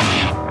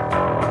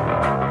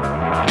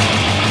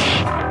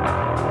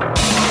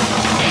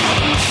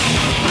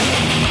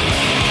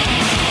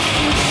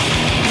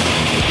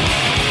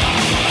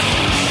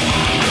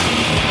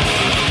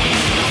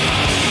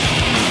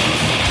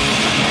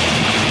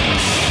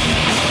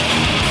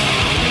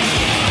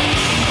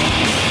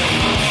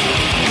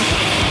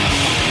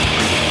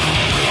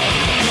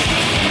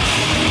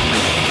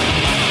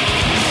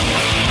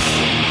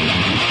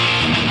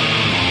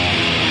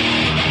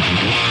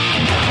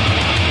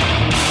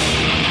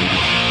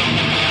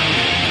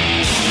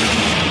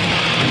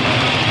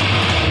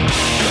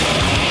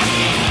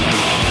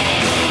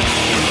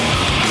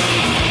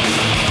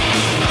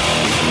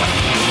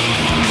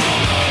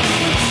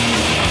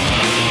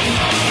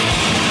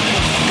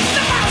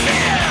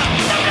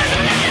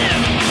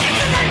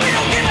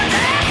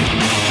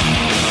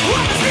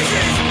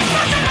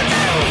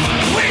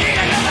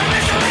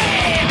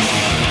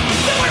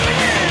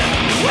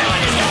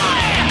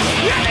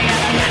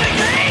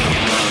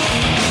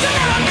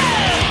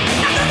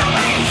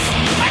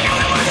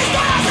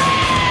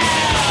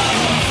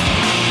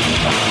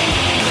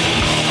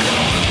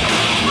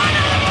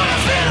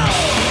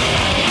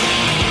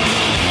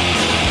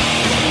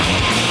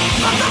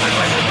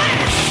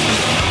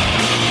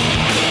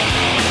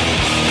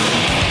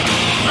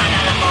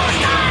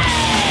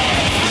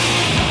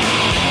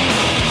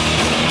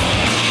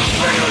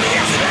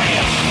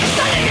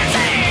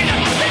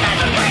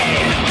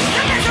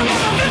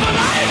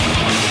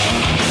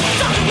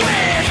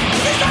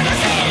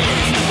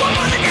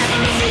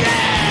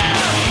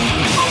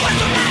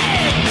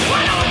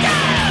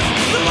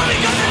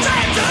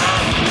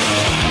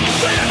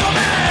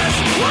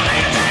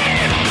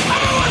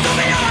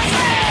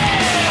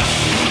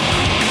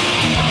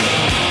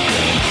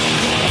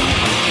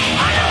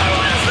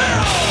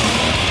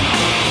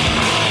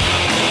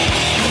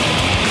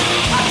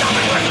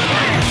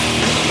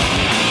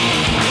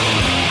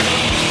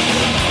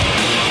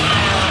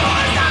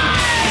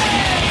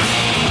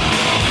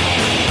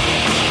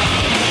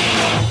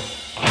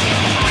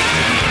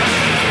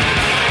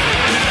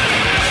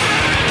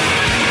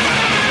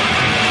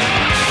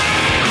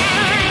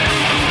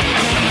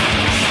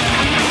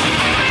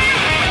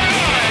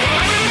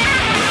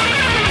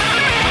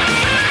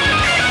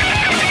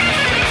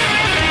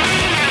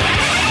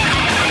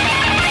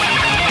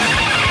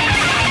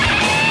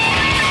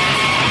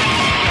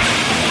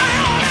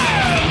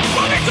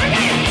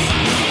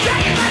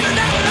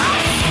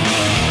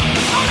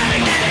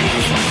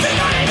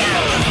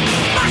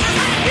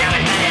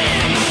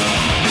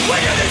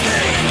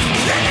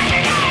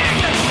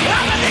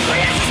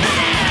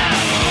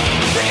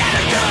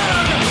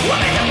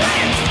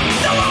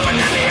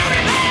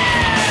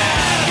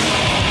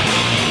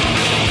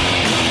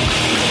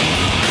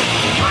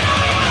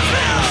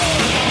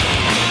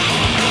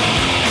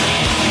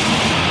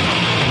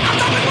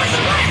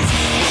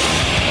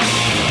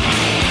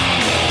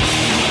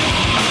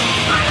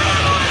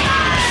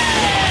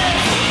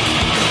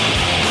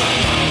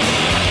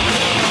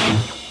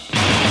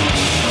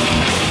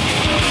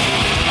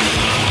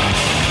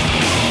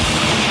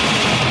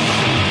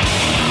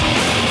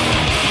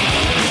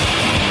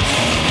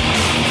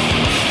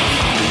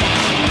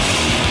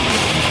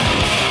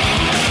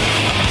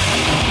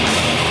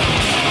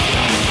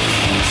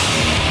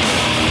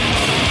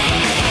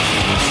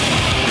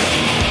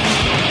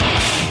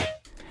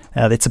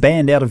 That's a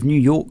band out of New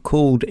York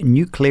called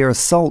Nuclear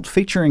Assault,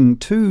 featuring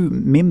two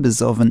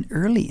members of an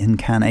early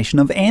incarnation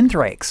of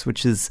Anthrax,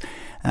 which is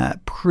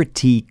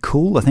pretty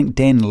cool. I think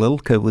Dan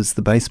Lilka was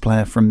the bass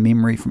player from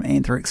memory from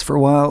Anthrax for a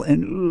while,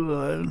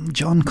 and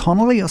John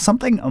Connolly or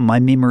something. My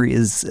memory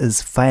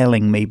is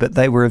failing me, but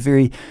they were a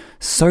very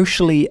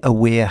socially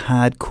aware,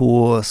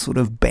 hardcore sort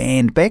of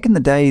band back in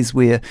the days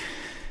where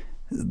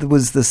there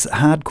was this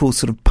hardcore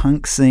sort of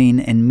punk scene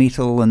and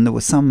metal, and there were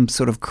some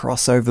sort of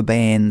crossover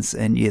bands,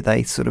 and yeah,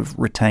 they sort of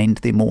retained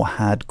their more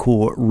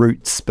hardcore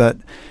roots, but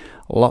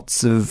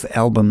lots of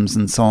albums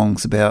and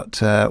songs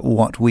about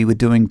what we were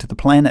doing to the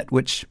planet,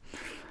 which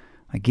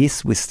I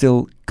guess we're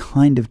still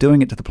kind of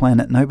doing it to the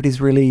planet.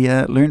 Nobody's really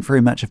learned very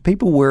much. If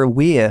people were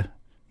aware,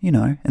 you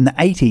know, in the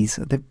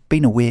 80s, they've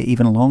been aware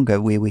even longer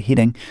where we're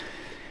heading.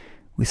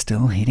 We're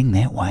still heading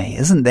that way.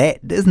 Isn't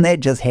that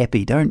just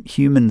happy? Don't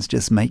humans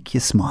just make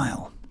you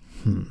smile?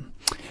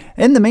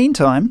 In the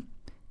meantime,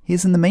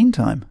 here's In the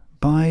Meantime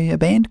by a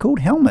band called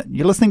Helmet.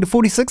 You're listening to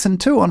 46 and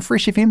 2 on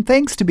Fresh FM.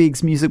 Thanks to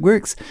Biggs Music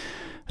Works.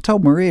 I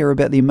told Maria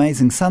about the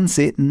amazing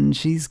sunset and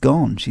she's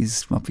gone.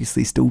 She's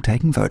obviously still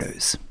taking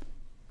photos.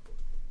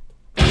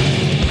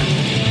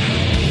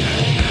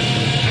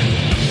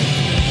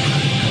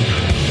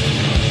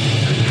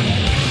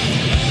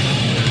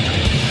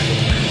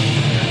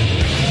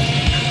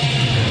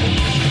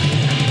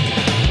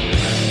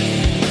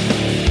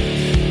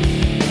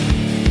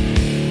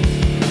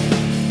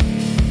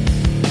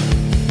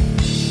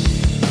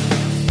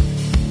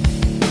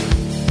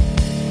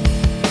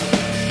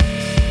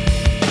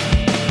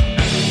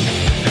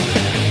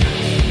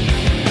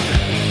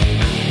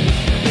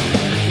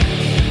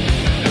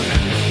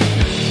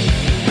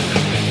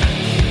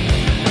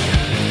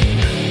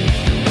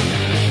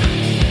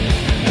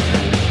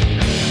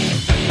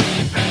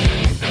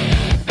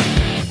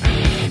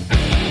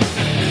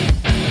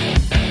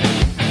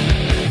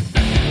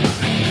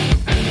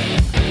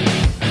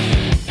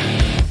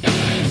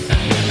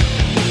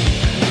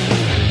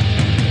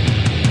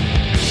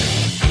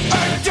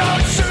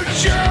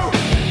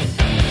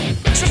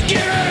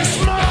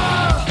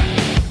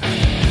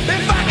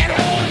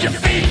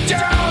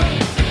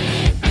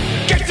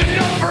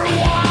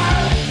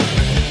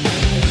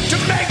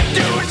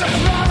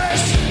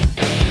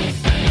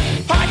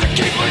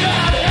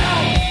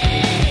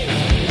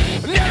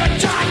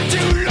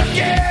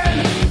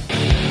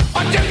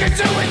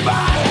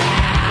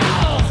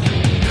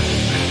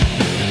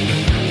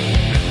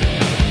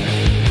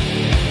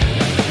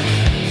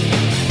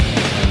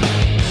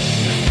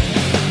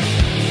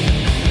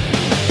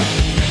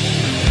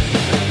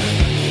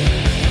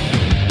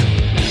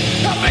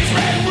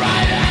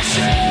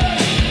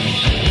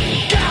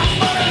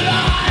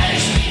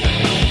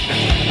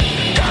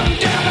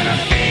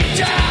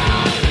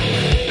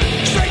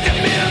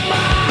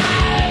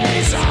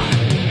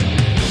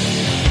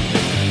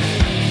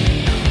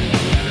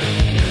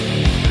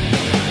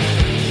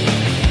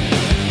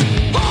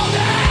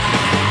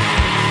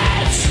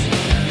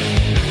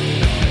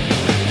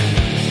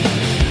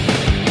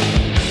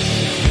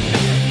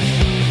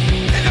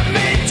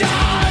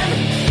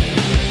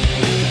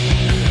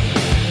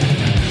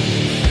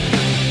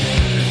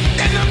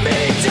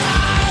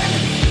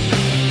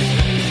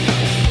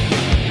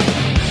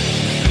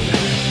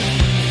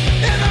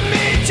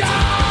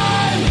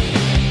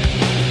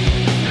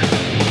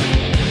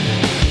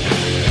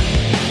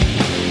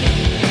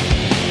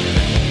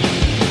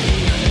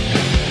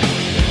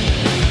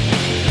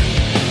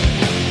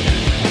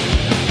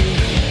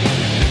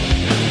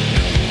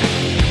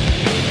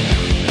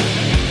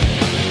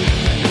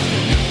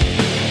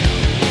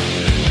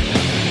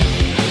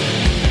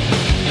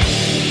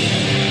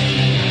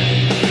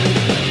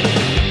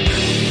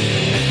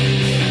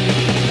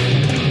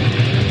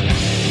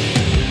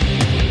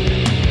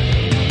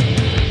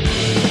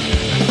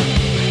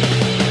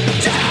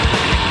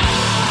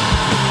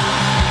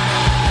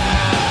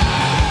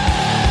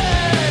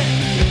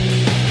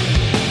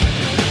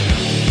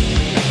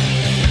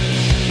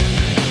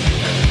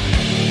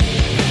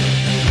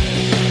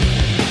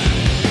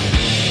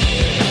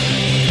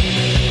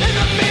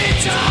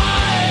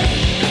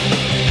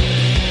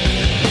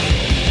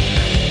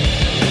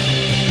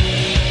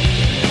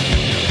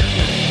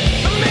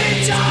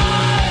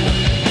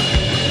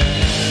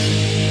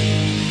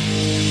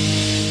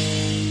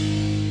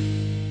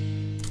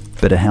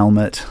 Bit of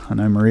Helmet. I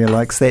know Maria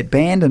likes that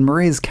band, and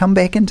Maria's come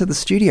back into the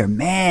studio.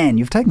 Man,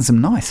 you've taken some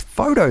nice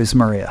photos,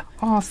 Maria.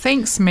 Oh,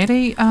 thanks,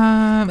 Maddie.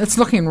 It's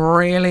looking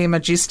really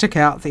majestic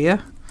out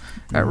there.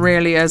 It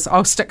really is.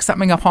 I'll stick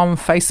something up on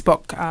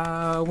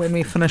Facebook when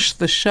we finish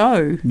the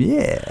show.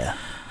 Yeah.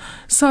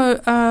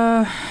 So,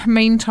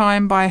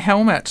 Meantime by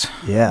Helmet.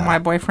 Yeah. My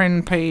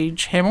boyfriend,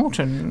 Paige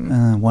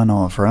Hamilton. One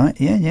of, right?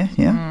 Yeah.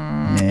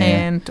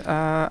 And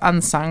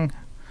Unsung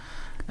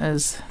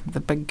is the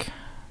big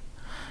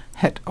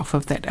hit off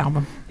of that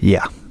album.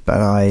 Yeah,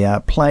 but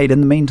I played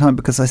In the Meantime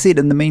because I said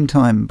In the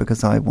Meantime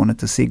because I wanted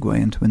to segue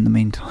into In the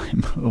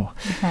Meantime.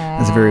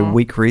 That's a very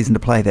weak reason to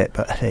play that,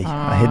 but hey,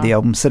 I had the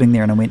album sitting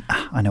there and I went,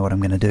 I know what I'm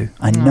going to do.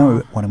 I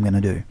know what I'm going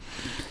to do.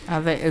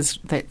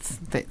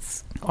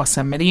 That's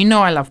awesome, Maddie. You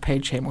know I love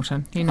Paige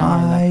Hamilton. You know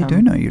I love him.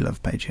 do know you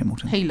love Paige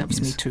Hamilton. He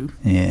loves me too.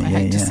 Yeah, I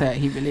hate to say it,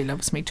 he really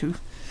loves me too.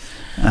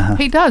 Uh-huh.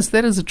 He does.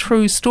 That is a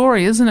true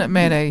story, isn't it,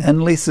 Maddie?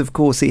 Unless, of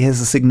course, he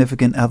has a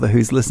significant other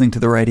who's listening to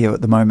the radio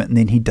at the moment, and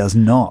then he does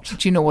not.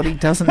 Do you know what he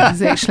doesn't?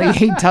 He's actually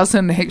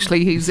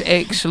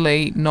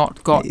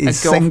not got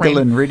He's a girlfriend. single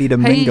and ready to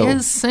mingle. He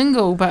is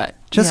single, but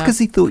Just because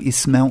he thought you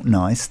smelt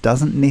nice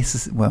doesn't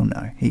necessarily... Well,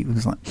 no. He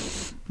was like,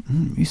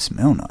 you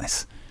smell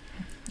nice.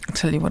 I'll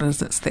tell you what it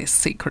is. It's that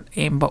secret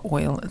amber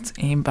oil. It's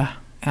amber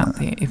out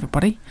there,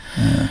 everybody.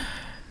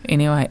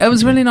 Anyway, it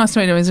was really nice to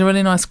meet him. He's a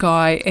really nice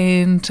guy,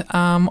 and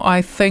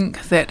I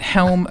think that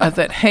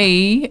that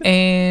he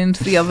and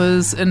the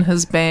others in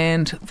his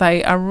band,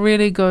 they are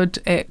really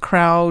good at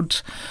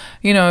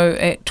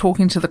at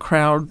talking to the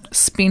crowd,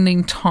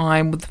 spending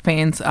time with the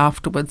fans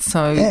afterwards.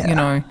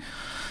 So,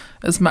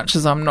 as much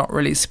as I'm not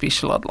really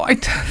special, I'd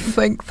like to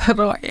think that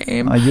I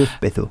am. Oh, you're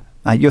special.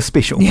 You're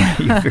special. Yeah.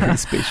 You're very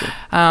special.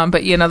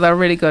 But they're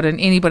really good,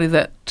 and anybody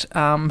that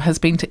has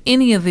been to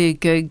any of their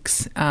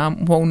gigs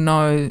will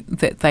know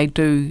that they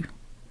do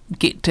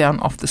get down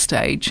off the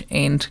stage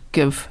and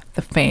give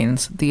the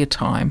fans their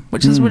time,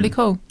 which is really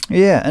cool.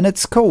 Yeah, and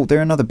it's cool.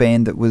 They're another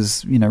band that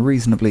was,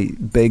 reasonably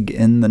big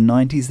in the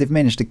 90s. They've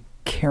managed to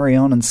carry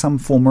on in some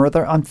form or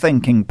other. I'm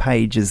thinking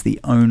Paige is the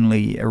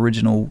only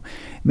original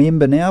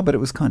member now, but it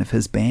was kind of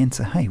his band,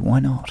 so hey, why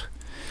not?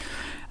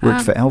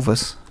 Worked for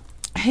Elvis.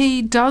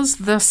 He does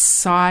this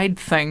side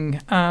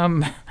thing.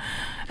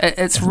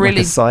 It's like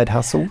really a side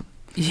hustle.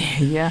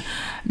 Yeah.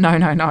 No.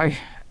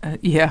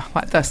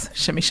 Like this.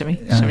 Shimmy, shimmy.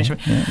 Yeah,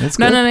 that's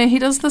good. No. He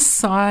does this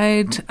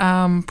side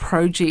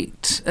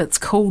project. It's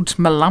called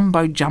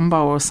Malumbo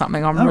Jumbo or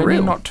something. I'm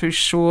really not too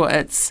sure.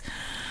 It's...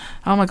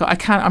 Oh my God, I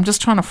can't... I'm just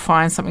trying to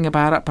find something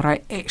about it, but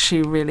I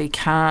actually really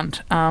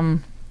can't.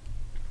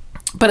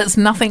 But it's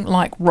nothing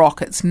like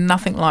rock. It's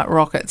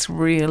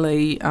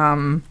really...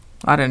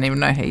 I don't even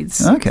know how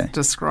to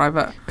describe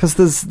it. Because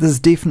there's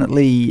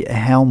definitely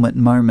Helmet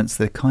moments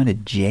that are kind of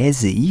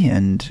jazzy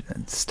and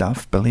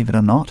stuff, believe it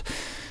or not.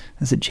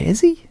 Is it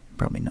jazzy?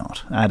 Probably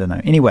not. I don't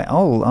know. Anyway,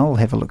 I'll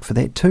have a look for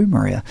that too,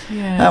 Maria.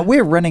 Yeah.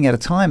 We're running out of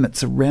time.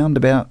 It's around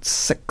about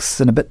 6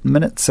 and a bit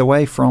minutes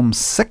away from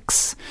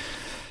 6.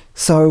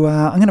 So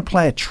I'm going to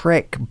play a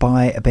track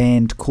by a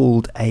band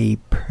called A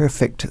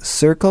Perfect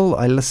Circle.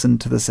 I listened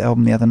to this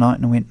album the other night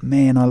and I went,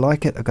 man, I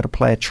like it. I've got to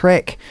play a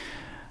track.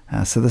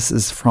 So this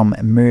is from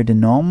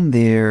Murdenom,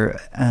 their,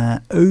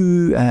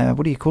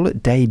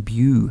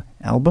 debut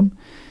album.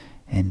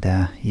 And,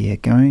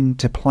 going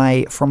to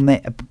play from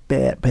that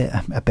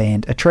a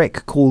band, a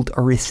track called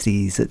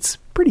Orestes. It's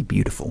pretty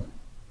beautiful.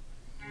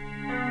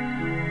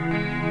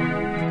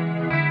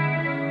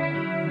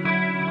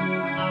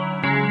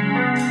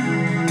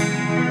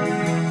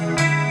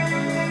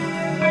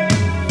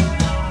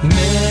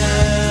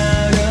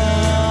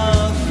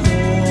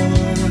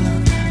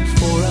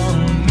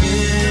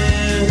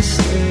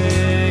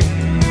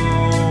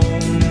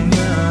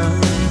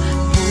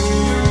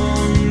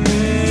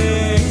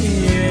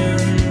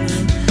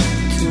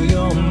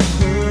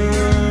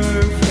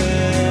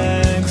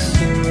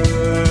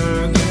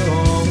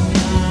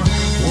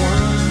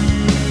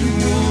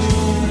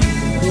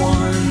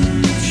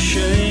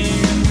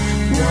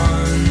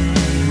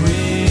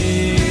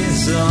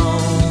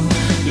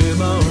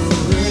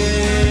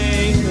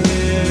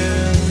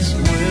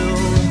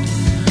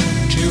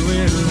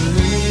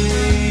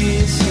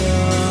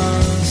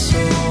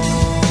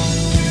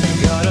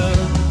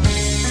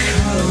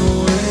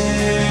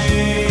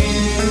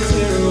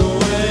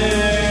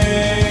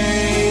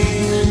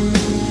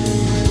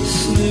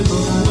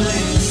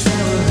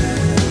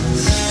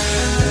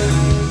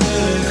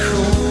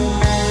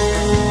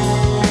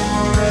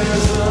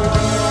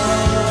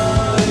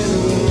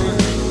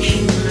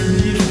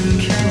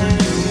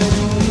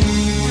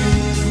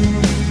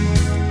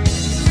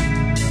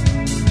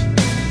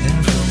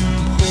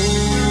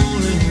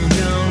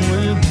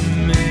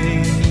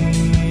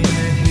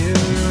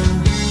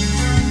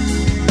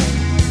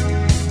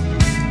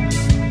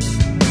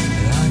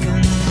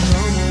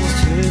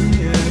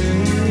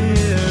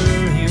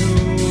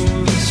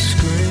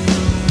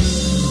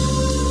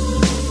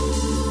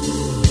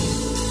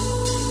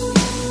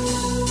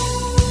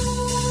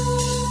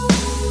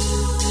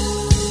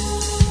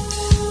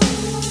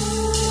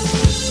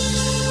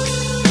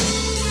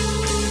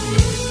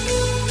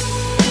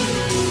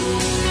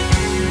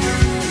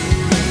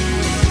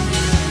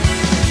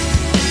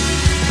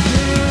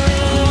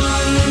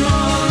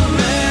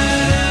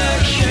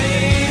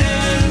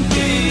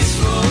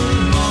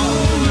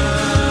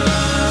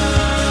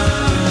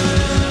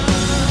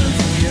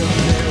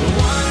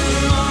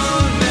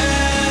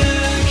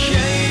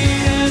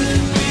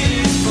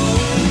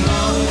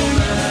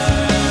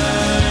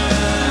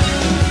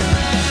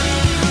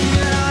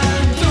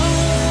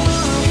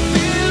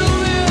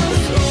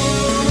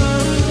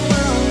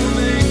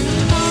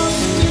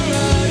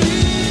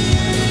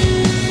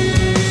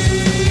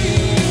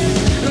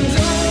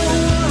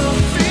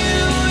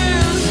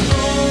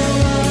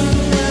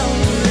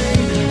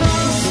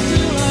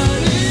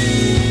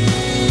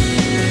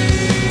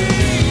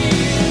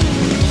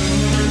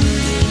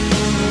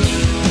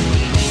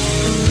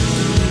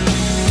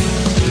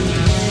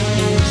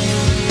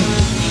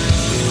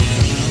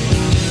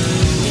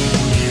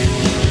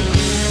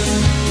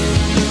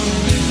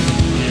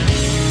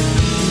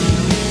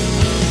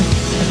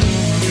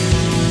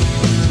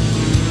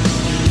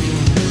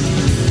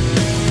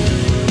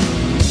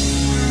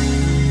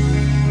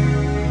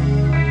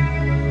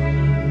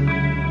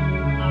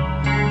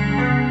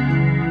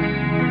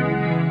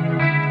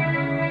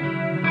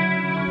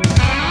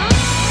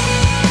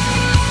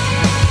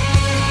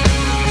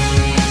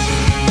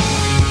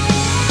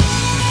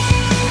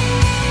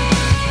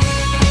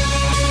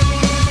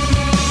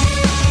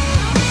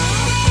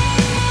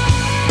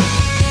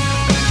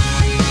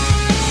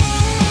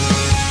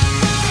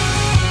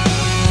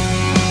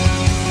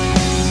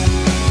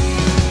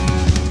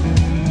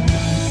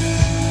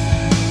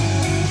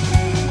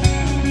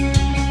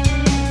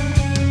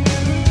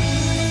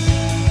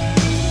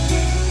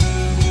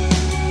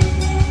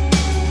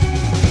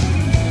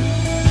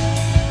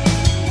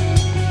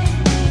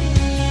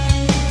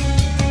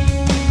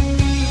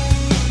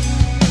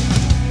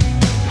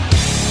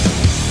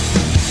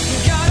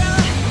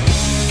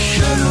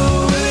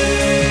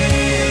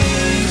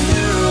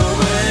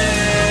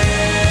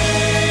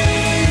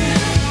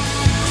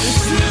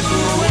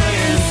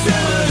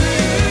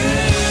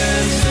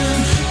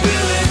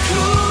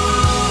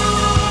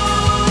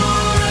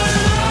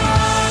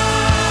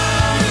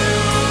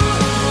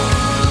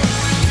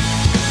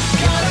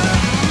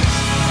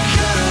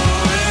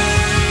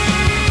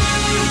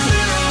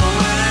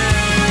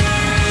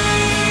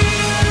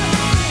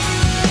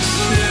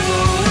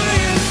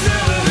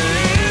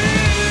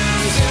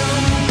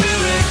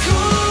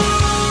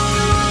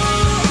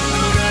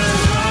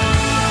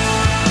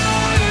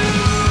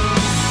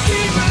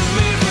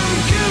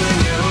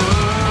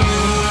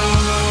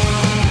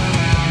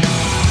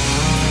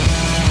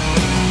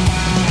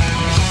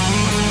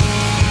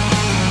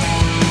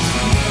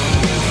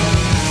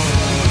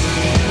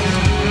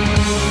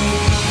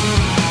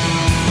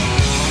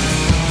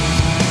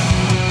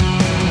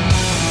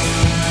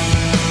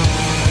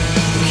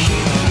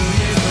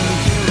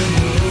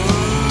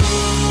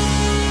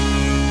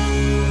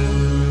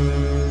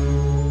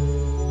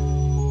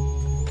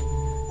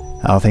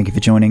 Oh, thank you for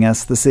joining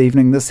us this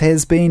evening. This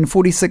has been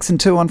 46 and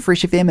 2 on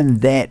Fresh FM,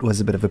 and that was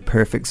a bit of a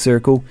perfect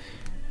circle.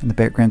 In the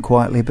background,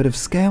 quietly, a bit of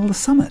Scale the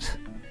Summit,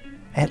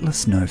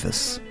 Atlas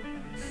Novus.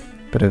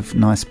 Bit of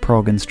nice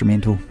prog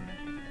instrumental.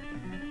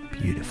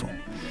 Beautiful.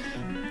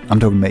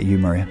 I'm talking about you,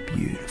 Maria.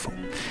 Beautiful.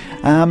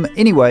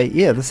 Anyway,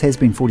 yeah, this has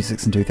been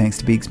 46 and 2 thanks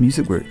to Biggs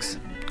Music Works.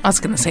 I was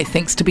going to say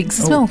thanks to Biggs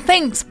as well.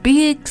 Thanks,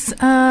 Biggs.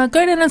 Go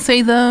down and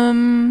see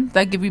them.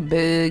 They give you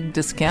big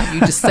discount.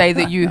 You just say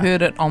that you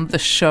heard it on the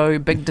show.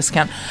 Big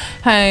discount.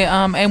 Hey,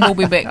 and we'll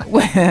be back.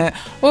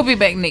 We'll be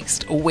back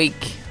next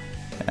week.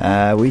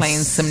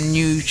 Playing some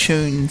new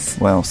tunes.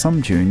 Well,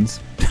 some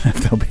tunes. Don't know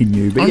if they'll be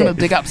new, but I'm yeah. going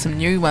to dig up some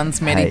new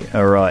ones, Maddie. Hey,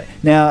 all right.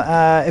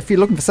 Now, if you're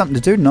looking for something to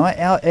do tonight,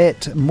 out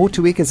at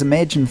Motueka's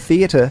Imagine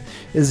Theatre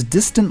is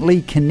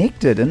Distantly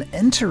Connected, an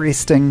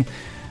interesting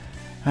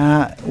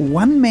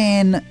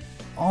one-man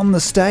on the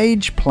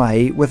stage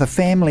play with a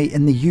family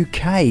in the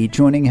UK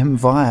joining him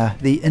via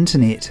the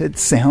internet. It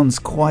sounds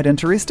quite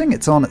interesting.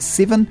 It's on at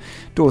 7,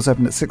 doors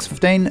open at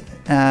 6:15,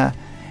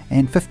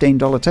 and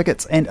 $15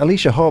 tickets. And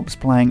Alicia Hobbs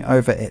playing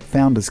over at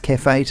Founders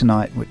Cafe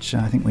tonight, which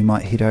I think we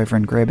might head over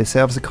and grab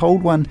ourselves a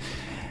cold one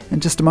in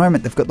just a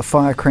moment. They've got the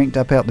fire cranked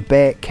up out the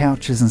back,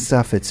 couches and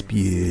stuff. It's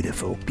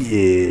beautiful,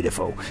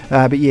 beautiful.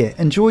 But yeah,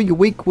 enjoy your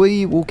week.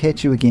 We will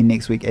catch you again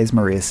next week, as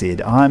Maria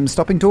said. I'm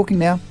stopping talking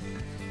now.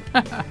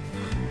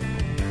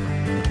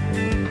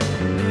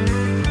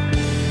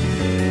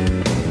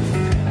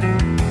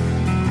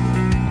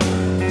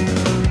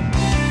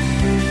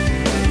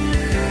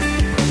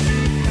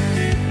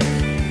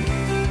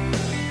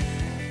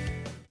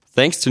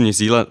 Thanks to New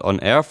Zealand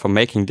On Air for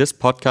making this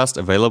podcast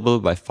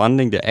available by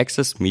funding the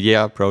Access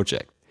Media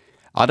project.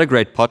 Other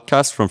great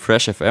podcasts from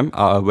Fresh FM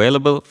are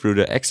available through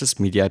the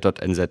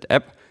accessmedia.nz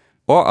app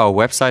or our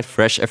website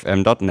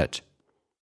freshfm.net.